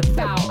 scandalous and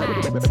foul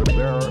acts.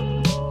 There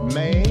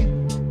may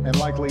and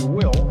likely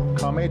will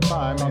come a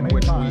time in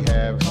which we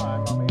have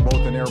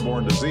both an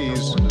airborne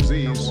disease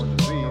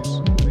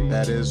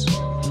that is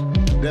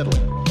deadly.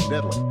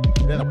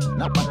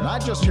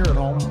 Not just here at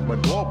home,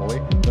 but globally,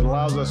 that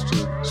allows us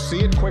to see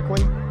it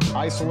quickly,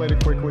 isolate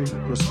it quickly,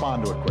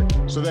 respond to it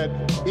quickly. So that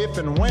if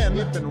and when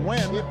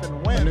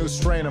a new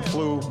strain of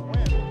flu,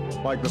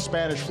 like the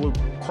Spanish flu,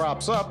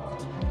 crops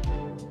up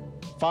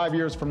 5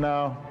 years from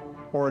now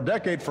or a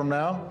decade from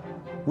now,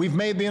 we've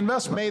made the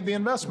investment.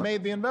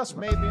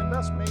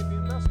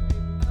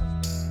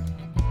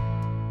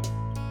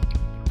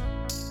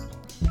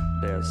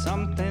 There's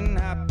something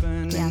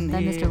happening. Yeah,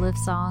 that Mr. Lift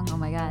song, oh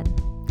my god.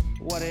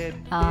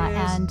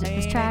 And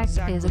this track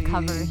is a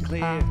cover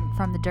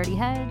from the Dirty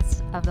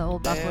Heads of the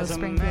old Buffalo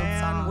Springfield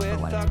song, For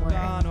What It's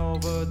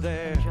Worth.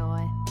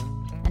 Enjoy.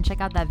 And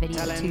check out that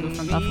video too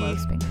from Buffalo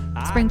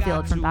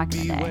Springfield from back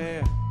in the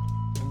day.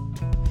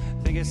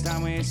 Think it's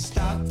time we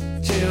stop.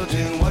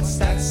 Children, what's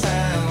that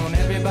sound?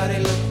 Everybody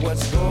look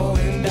what's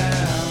going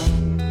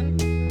down.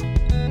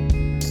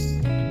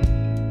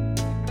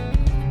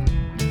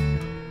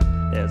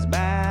 There's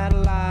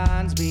battle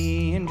lines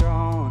being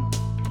drawn.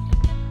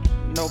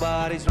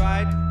 Nobody's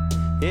right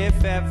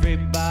if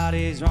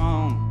everybody's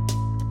wrong.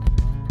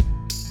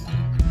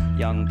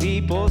 Young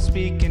people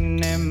speaking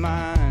their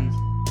minds,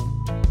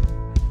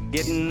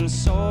 getting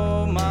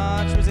so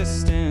much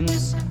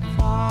resistance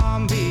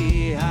from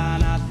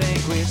behind. I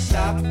think we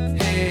stop.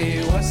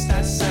 Hey, what's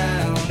that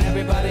sound?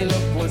 Everybody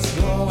look what's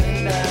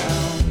going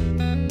down.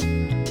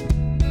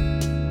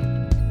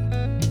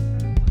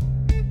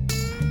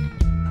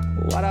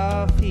 What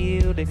a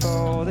field day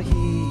for the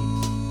heat.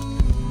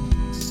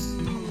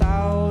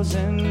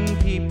 1,000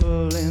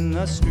 people in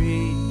the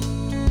street,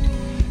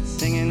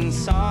 singing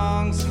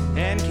songs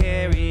and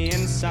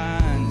carrying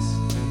signs,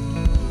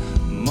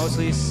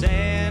 mostly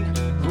saying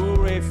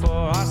hooray for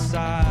our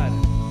side.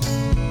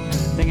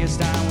 Think it's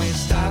time we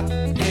stop.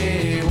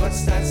 Hey,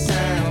 what's that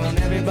sound?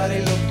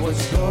 Everybody look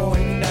what's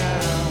going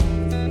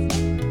down.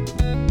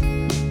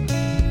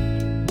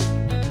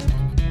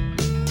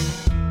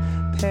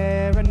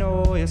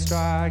 Paranoia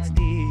strikes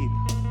deep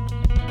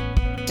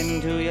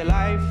into your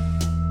life.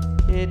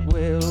 It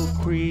will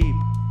creep.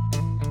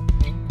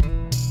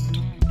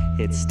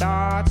 It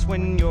starts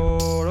when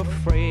you're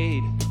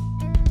afraid.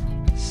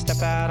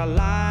 Step out of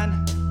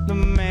line, the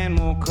man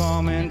will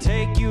come and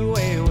take you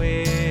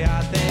away.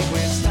 I think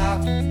we'll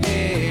stop.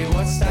 Hey,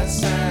 what's that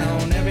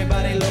sound?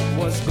 Everybody look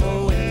what's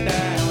going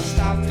down.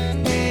 Stop.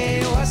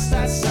 Hey, what's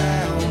that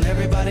sound?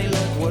 Everybody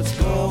look what's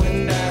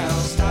going down.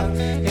 Stop.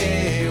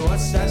 Hey,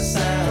 what's that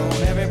sound?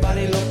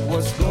 Everybody look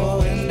what's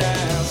going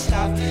down.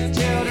 Stop.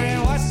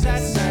 Children, what's that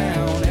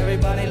sound?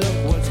 Everybody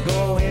look what's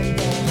going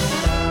down.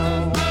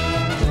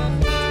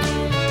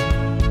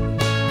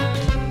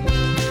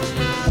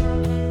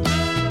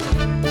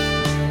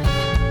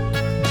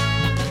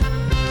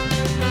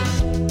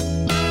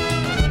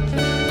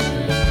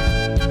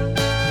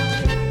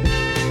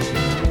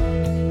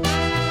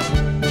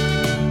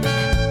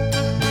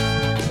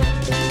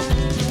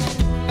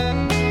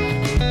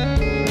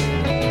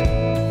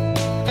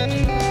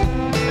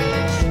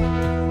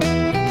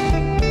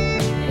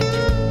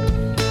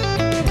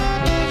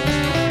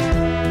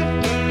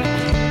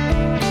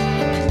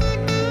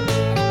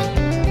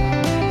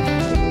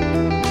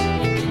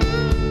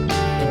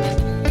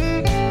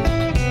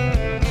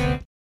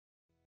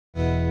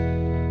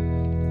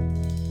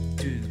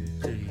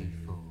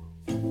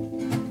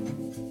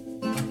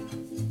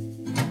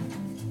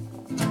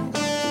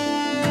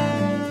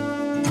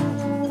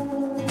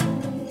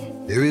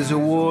 There is a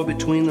war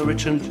between the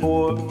rich and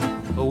poor,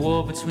 a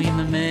war between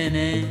the man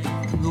and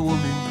the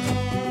woman.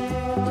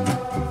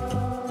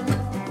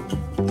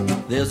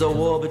 There's a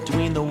war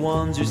between the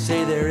ones who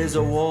say there is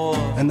a war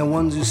and the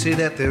ones who say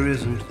that there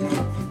isn't.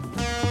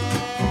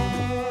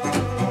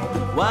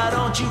 Why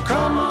don't you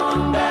come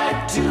on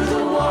back to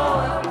the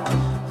war?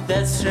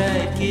 That's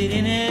right, get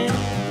in it.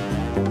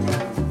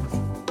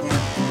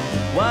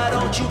 Why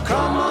don't you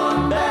come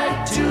on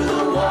back to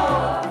the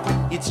war?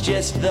 It's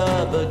just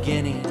the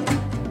beginning.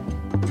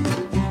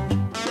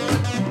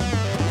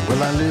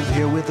 Well, I live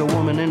here with a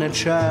woman and a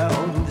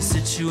child. The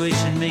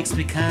situation makes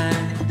me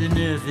kinda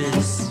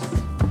nervous.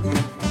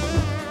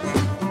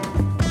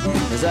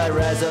 As I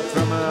rise up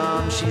from her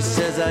arms, she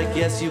says, I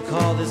guess you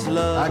call this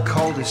love. I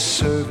call this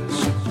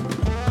service.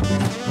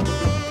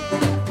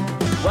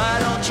 Why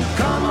don't you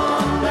come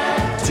on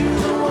back to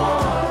the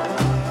war?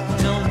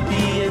 Don't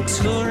be a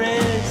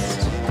tourist.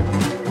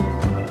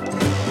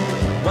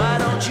 Why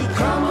don't you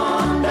come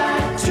on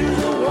back to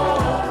the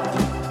war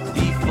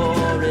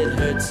before it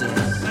hurts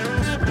us?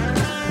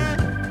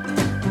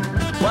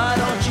 Why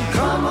don't you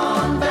come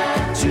on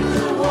back to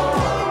the war?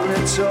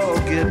 Let's all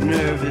get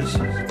nervous.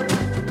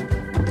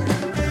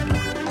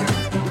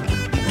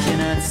 You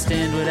cannot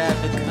stand what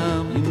I've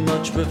become. You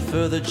much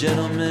prefer the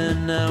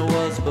gentleman I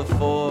was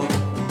before.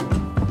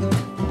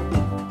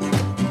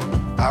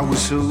 I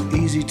was so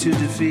easy to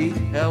defeat.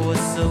 I was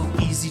so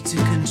easy to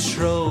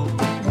control.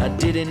 I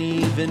didn't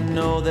even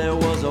know there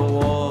was a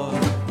war.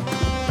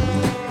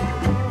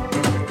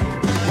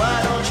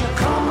 Why don't you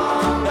come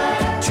on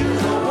back to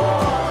the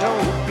war?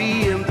 Don't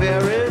be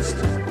embarrassed.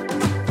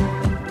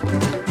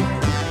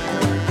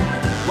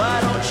 Why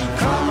don't you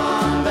come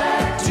on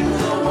back to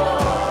the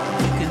war?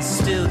 You can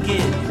still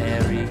get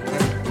married.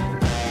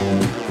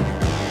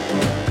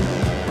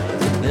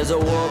 There's a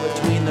war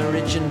between the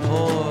rich and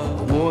poor,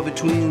 a war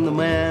between the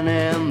man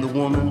and the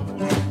woman.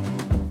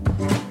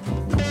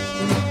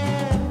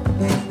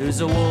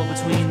 There's a war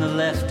between the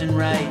left and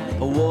right,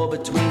 a war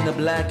between the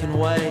black and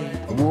white,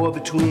 a war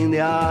between the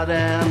odd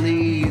and the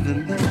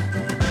even.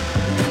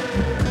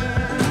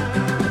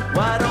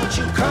 Why don't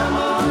you come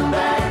on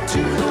back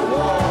to the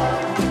war?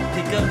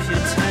 Pick up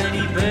your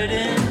tiny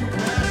burden.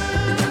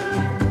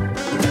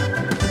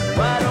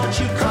 Why don't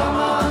you come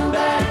on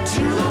back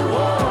to the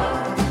war?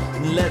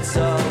 Let's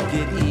all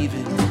get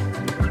even.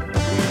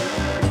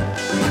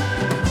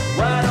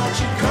 Why don't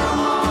you come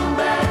on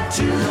back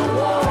to the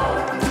war?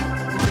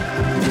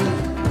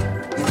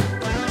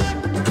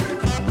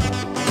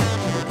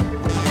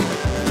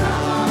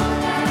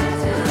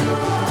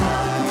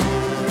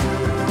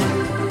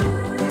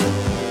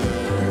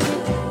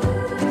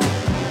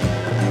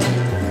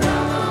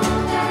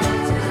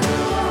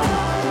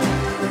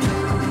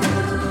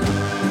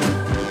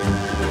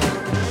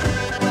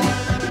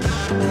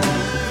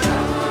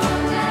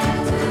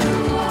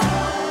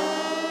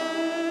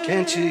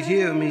 Can't you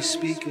hear me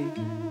speaking?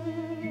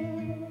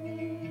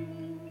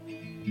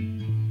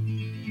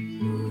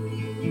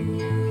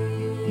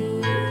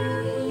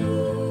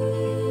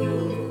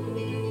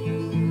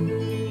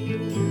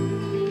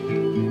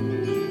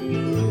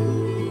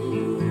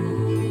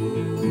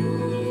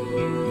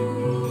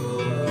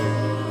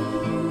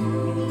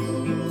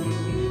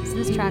 So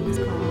this track was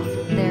called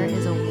There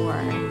Is a War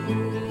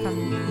from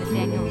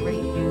Nathaniel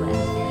Rateliff,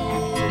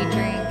 and it's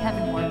featuring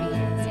Kevin Morby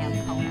and Sam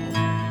Cohen.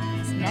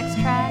 This next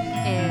track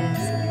is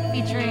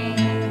featuring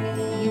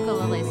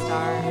ukulele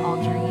star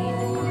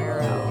Aldrine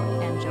Guerrero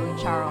and Joey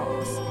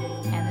Charles,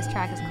 and this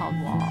track is called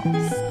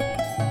Walls.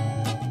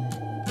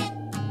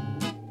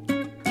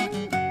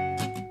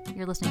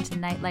 You're listening to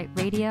Nightlight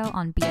Radio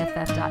on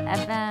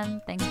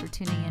BFF.FM. Thanks for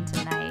tuning in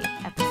tonight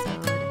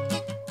episode.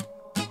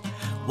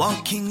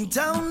 Walking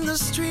down the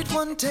street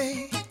one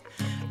day,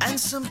 And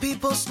some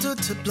people stood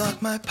to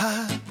block my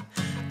path.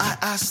 I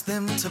asked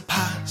them to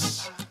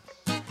pass.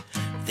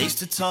 They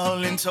stood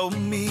tall and told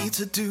me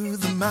to do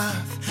the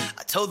math.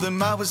 I told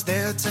them I was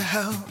there to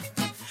help,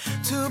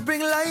 to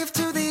bring life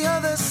to the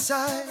other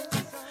side.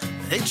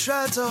 They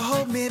tried to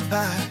hold me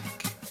back,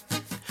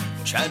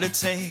 tried to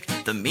take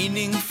the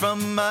meaning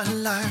from my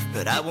life,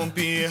 but I won't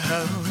be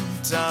held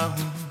down.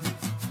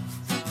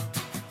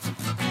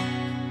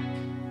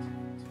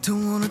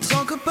 Don't wanna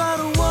talk about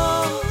the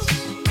walls,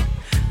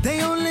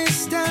 they only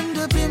stand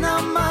up in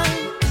our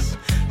minds.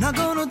 Not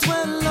gonna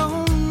dwell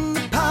on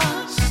the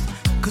past,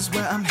 cause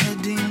where I'm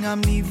heading,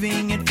 I'm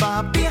leaving it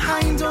far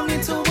behind. Don't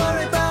need to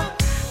worry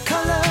about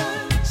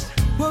colors.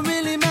 What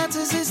really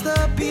matters is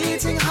the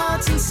beating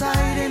hearts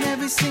inside, and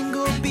every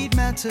single beat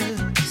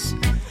matters.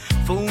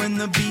 For when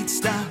the beat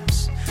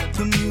stops,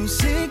 the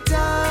music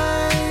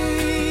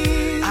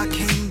dies. I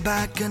came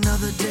back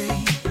another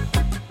day,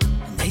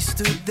 and they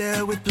stood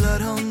there with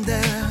blood on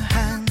their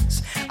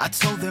hands. I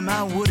told them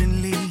I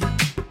wouldn't leave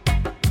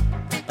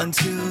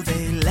until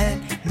they let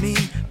me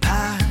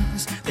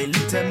pass. They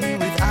looked at me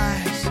with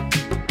eyes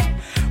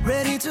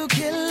ready to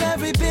kill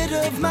every bit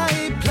of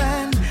my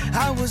plan.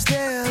 I was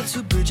there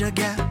to bridge a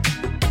gap,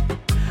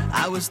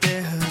 I was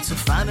there to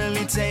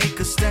finally take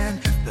a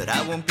stand, but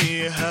I won't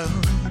be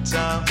held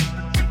down.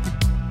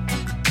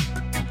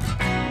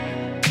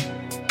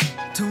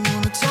 Don't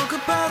wanna talk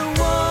about the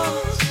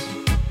walls,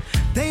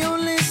 they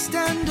only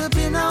stand up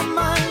in our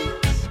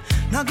minds.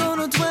 Not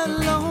gonna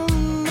dwell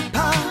on the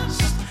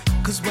past,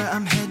 cause where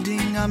I'm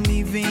heading, I'm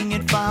leaving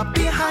it far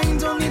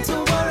behind. Don't need to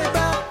worry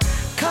about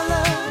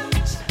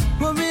colors.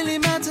 What really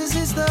matters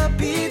is the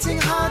beating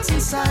hearts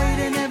inside,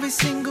 and every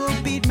single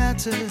beat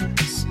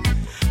matters.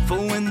 For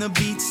when the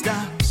beat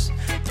stops,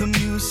 the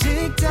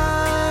music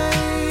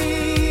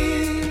dies.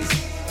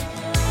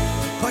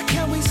 Why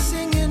can't we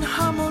sing in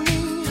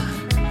harmony?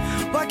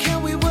 Why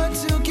can't we work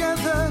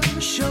together,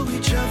 show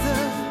each other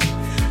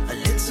a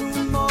little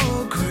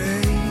more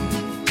grace?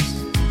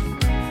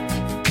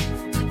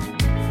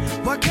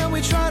 Why can't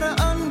we try to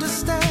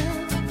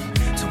understand,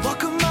 to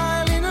walk a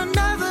mile in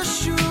another's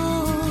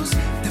shoes?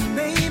 Then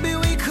maybe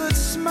we could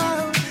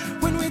smile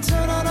when we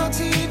turn on our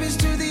TVs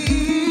to the evening.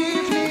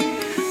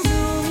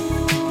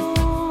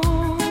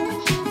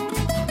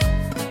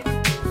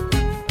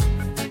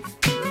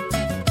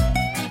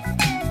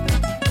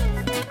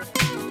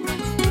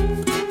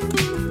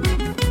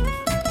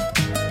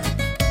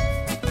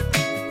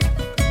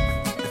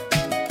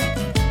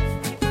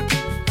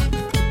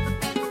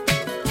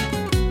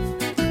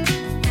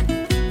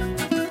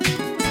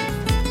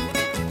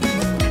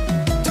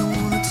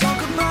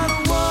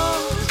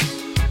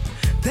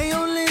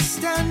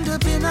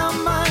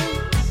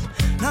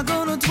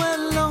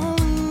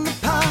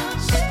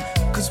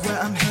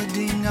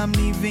 I'm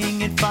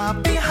leaving it far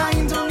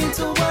behind. Don't need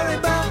to worry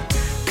about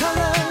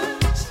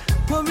colors.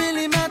 What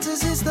really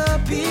matters is the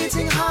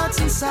beating hearts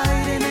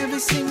inside, and every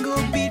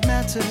single beat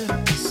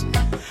matters.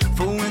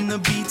 For when the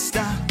beat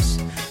stops,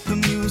 the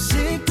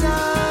music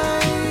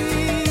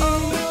dies.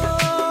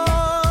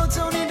 Oh,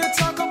 don't need to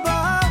talk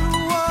about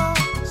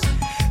walls.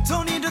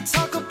 Don't need to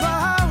talk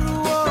about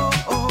walls.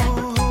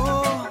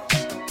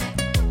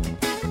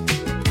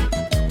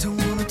 Don't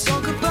wanna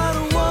talk about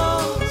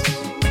walls.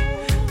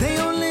 They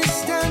only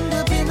stand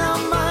up in our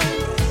minds.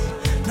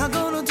 Not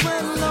gonna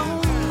dwell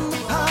on the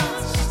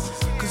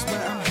past, cause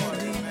where I'm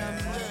heading,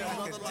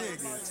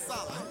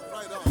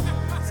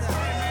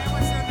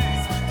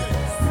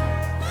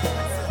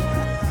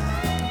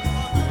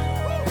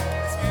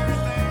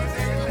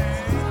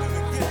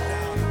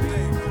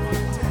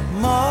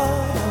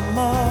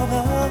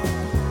 Mother,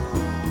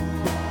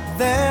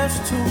 there's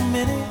too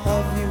many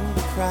of you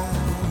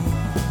crying.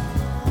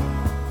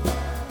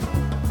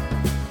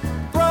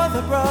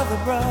 Brother,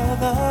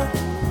 brother,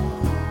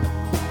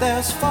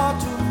 there's far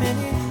too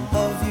many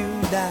of you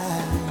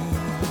dying.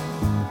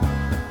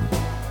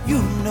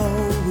 You know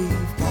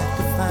we've got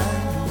to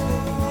find a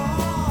way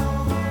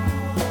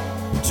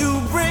to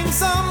bring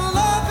some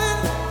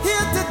loving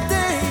here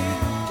today.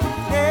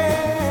 Yeah.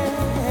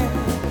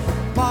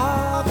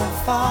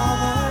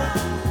 Father,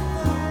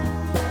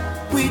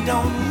 we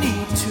don't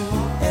need to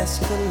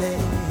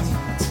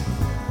escalate.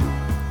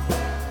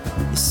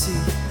 You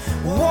see,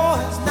 war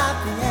is not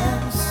the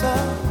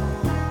answer,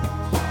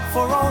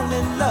 for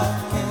only love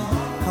can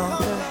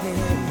conquer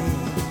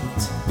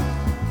hate.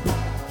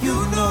 You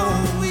know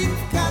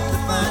we've got to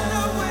find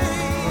a way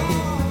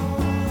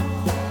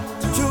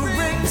to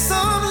bring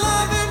some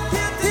loving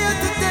here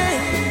today.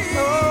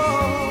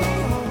 Oh,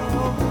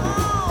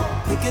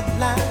 picket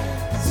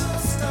lines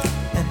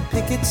and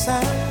picket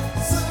signs.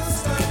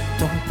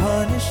 Don't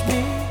punish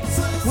me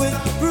with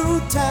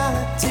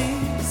brutality.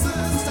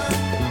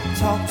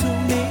 Talk to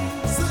me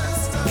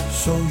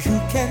so you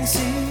can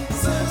see.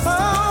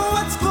 Oh,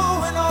 what's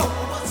going on?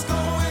 What's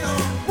going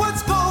on?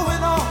 What's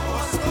going on?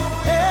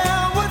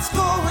 Yeah, what's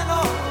going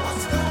on?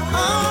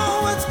 Oh,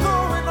 what's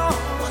going on?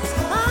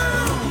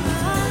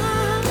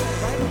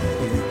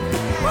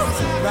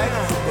 Right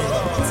on.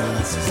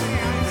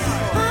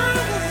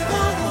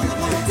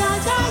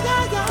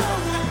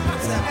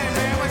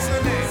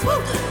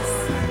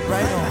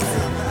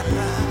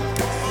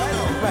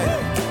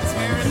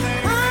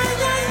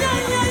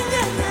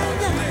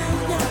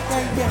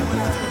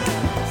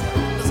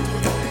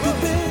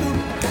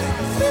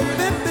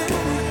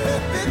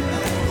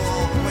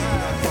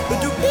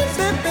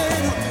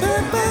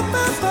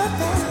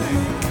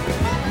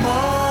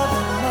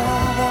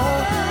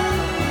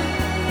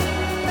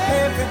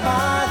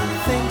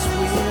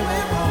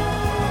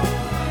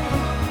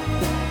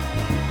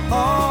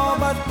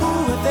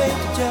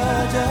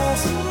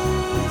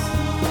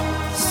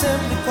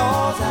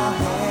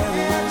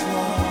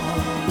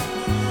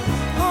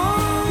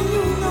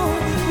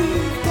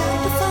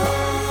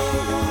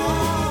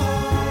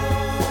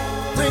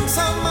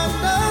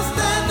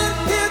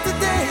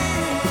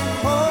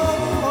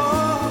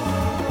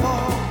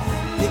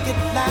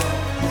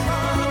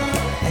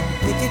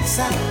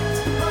 sight.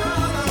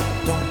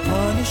 Don't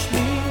punish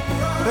me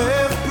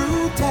with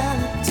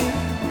brutality.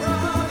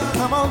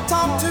 Come on,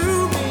 talk to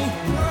me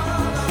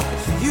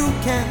so you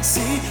can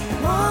see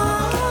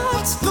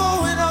what's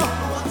going on.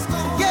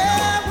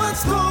 Yeah,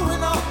 what's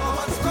going on?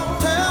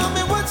 Tell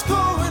me what's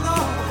going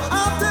on.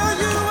 I'll tell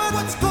you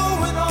what's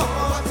going on.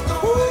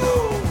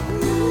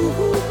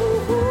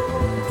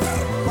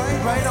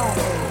 Right on,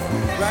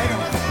 right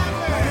on.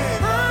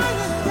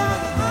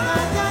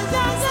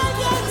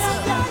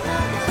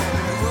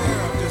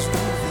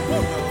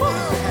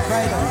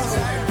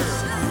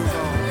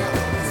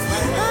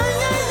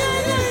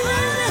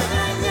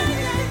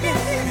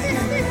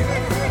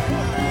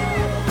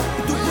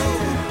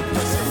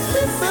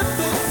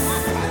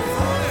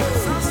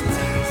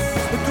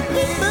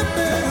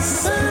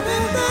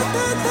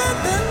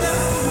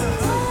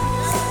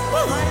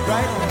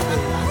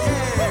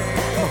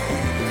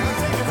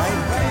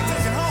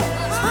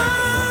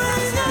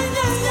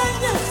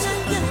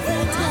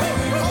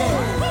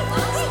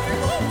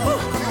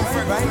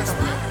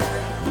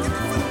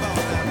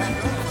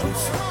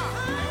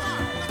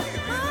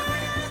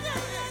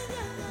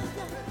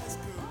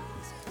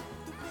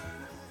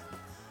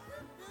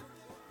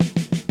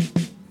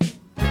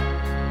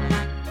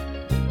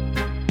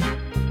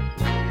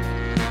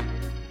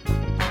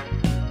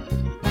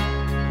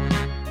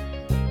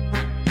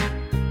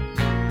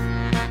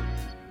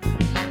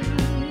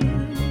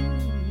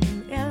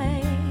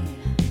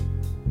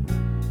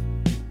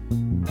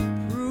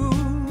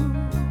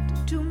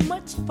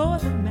 For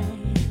the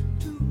man,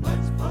 too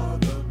much for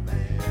the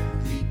man,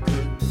 he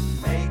couldn't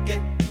make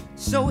it.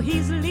 So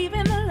he's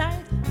leaving the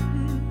life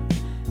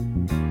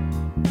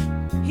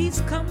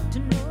he's come to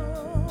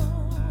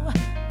know.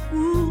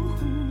 Ooh.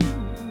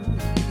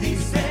 He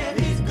said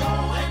he's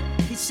going.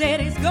 He said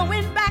he's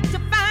going back to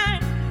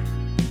find.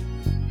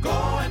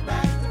 Going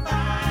back to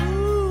find.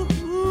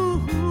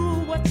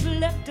 Ooh, what's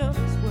left of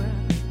his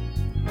world.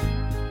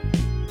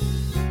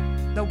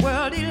 The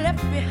world he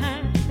left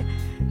behind.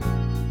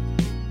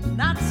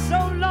 Not so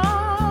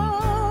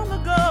long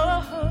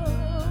ago.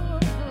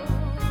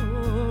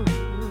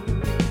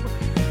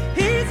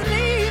 He's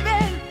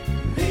leaving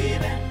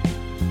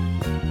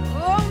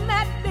on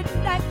that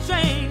midnight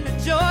train to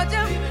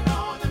Georgia. Leaving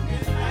on the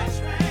midnight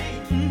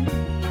train.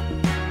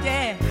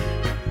 Yeah.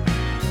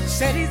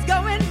 Said he's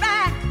going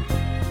back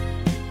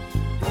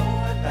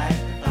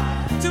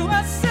to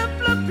a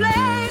simpler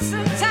place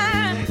and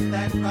time.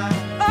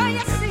 Oh,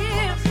 yes, he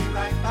is.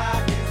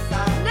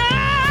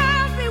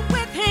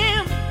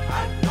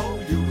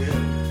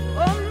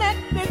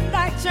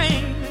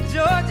 Train to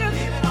Georgia.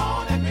 Leaving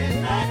on that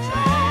midnight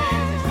train.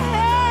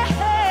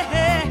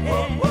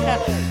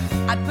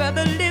 I'd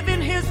rather live in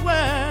his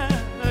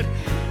world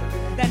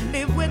than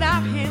live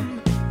without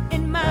him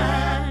in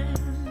mine.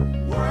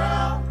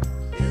 World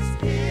is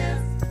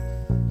his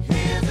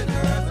and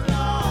hers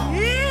alone.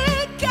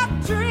 He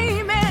kept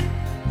dreaming,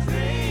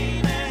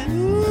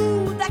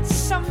 ooh, that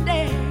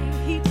someday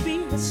he'd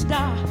be a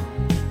star,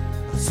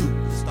 a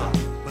superstar,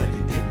 but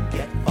he didn't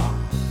get far.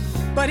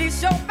 But he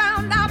sure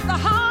found out the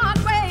hard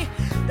way.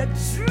 The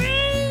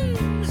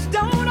dreams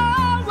don't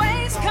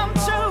always come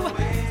true.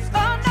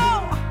 Oh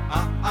no.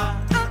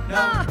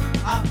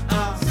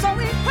 So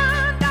he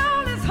pawned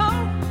all his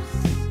hopes.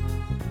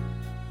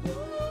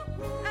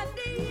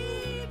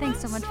 Thanks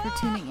so much for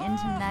tuning in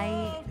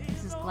tonight.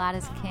 This is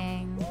Gladys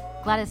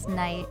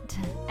Knight,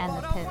 and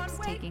the Pips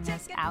taking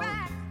us out.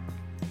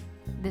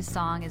 This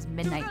song is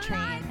Midnight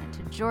Train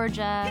to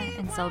Georgia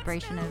in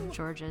celebration of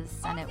Georgia's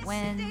Senate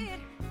win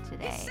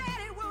today.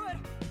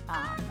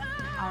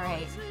 All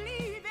right.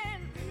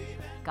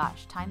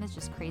 Gosh, time is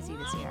just crazy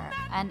this year.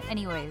 And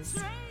anyways,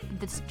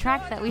 this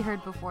track that we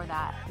heard before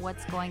that,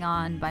 What's Going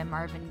On by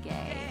Marvin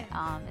Gaye,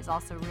 is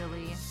also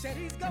really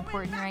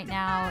important right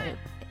now.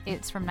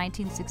 It's from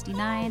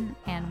 1969,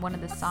 and one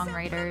of the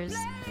songwriters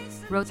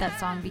wrote that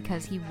song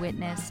because he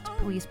witnessed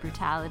police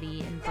brutality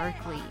in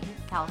Berkeley,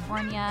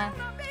 California.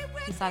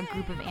 He saw a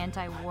group of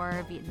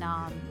anti-war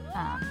Vietnam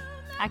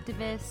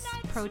activists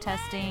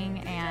protesting,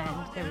 and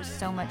there was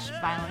so much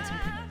violence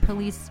and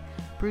police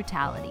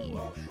brutality.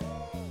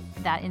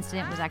 That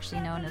incident was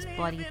actually known as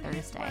Bloody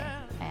Thursday,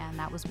 and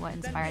that was what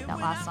inspired that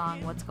last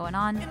song, What's Going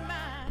On.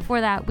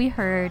 Before that, we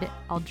heard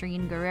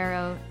Aldrine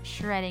Guerrero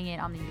shredding it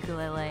on the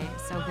ukulele.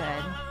 So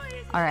good.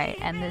 All right,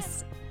 and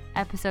this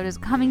episode is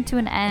coming to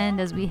an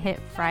end as we hit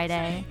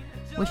Friday.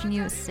 Wishing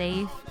you a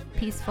safe,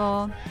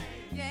 peaceful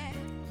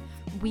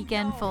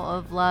weekend full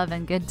of love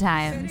and good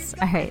times.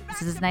 All right,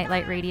 this is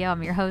Nightlight Radio.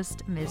 I'm your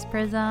host, Ms.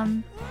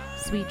 Prism.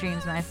 Sweet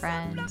dreams, my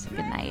friend.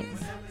 Good night.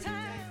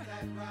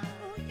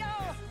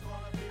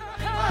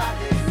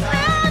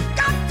 I've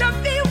got to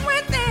be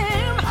with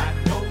him. I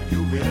know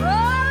you will.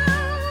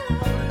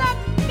 Oh, that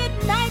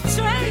midnight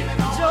train,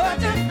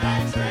 Georgia.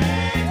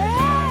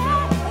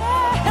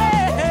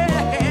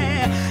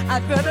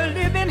 I'd rather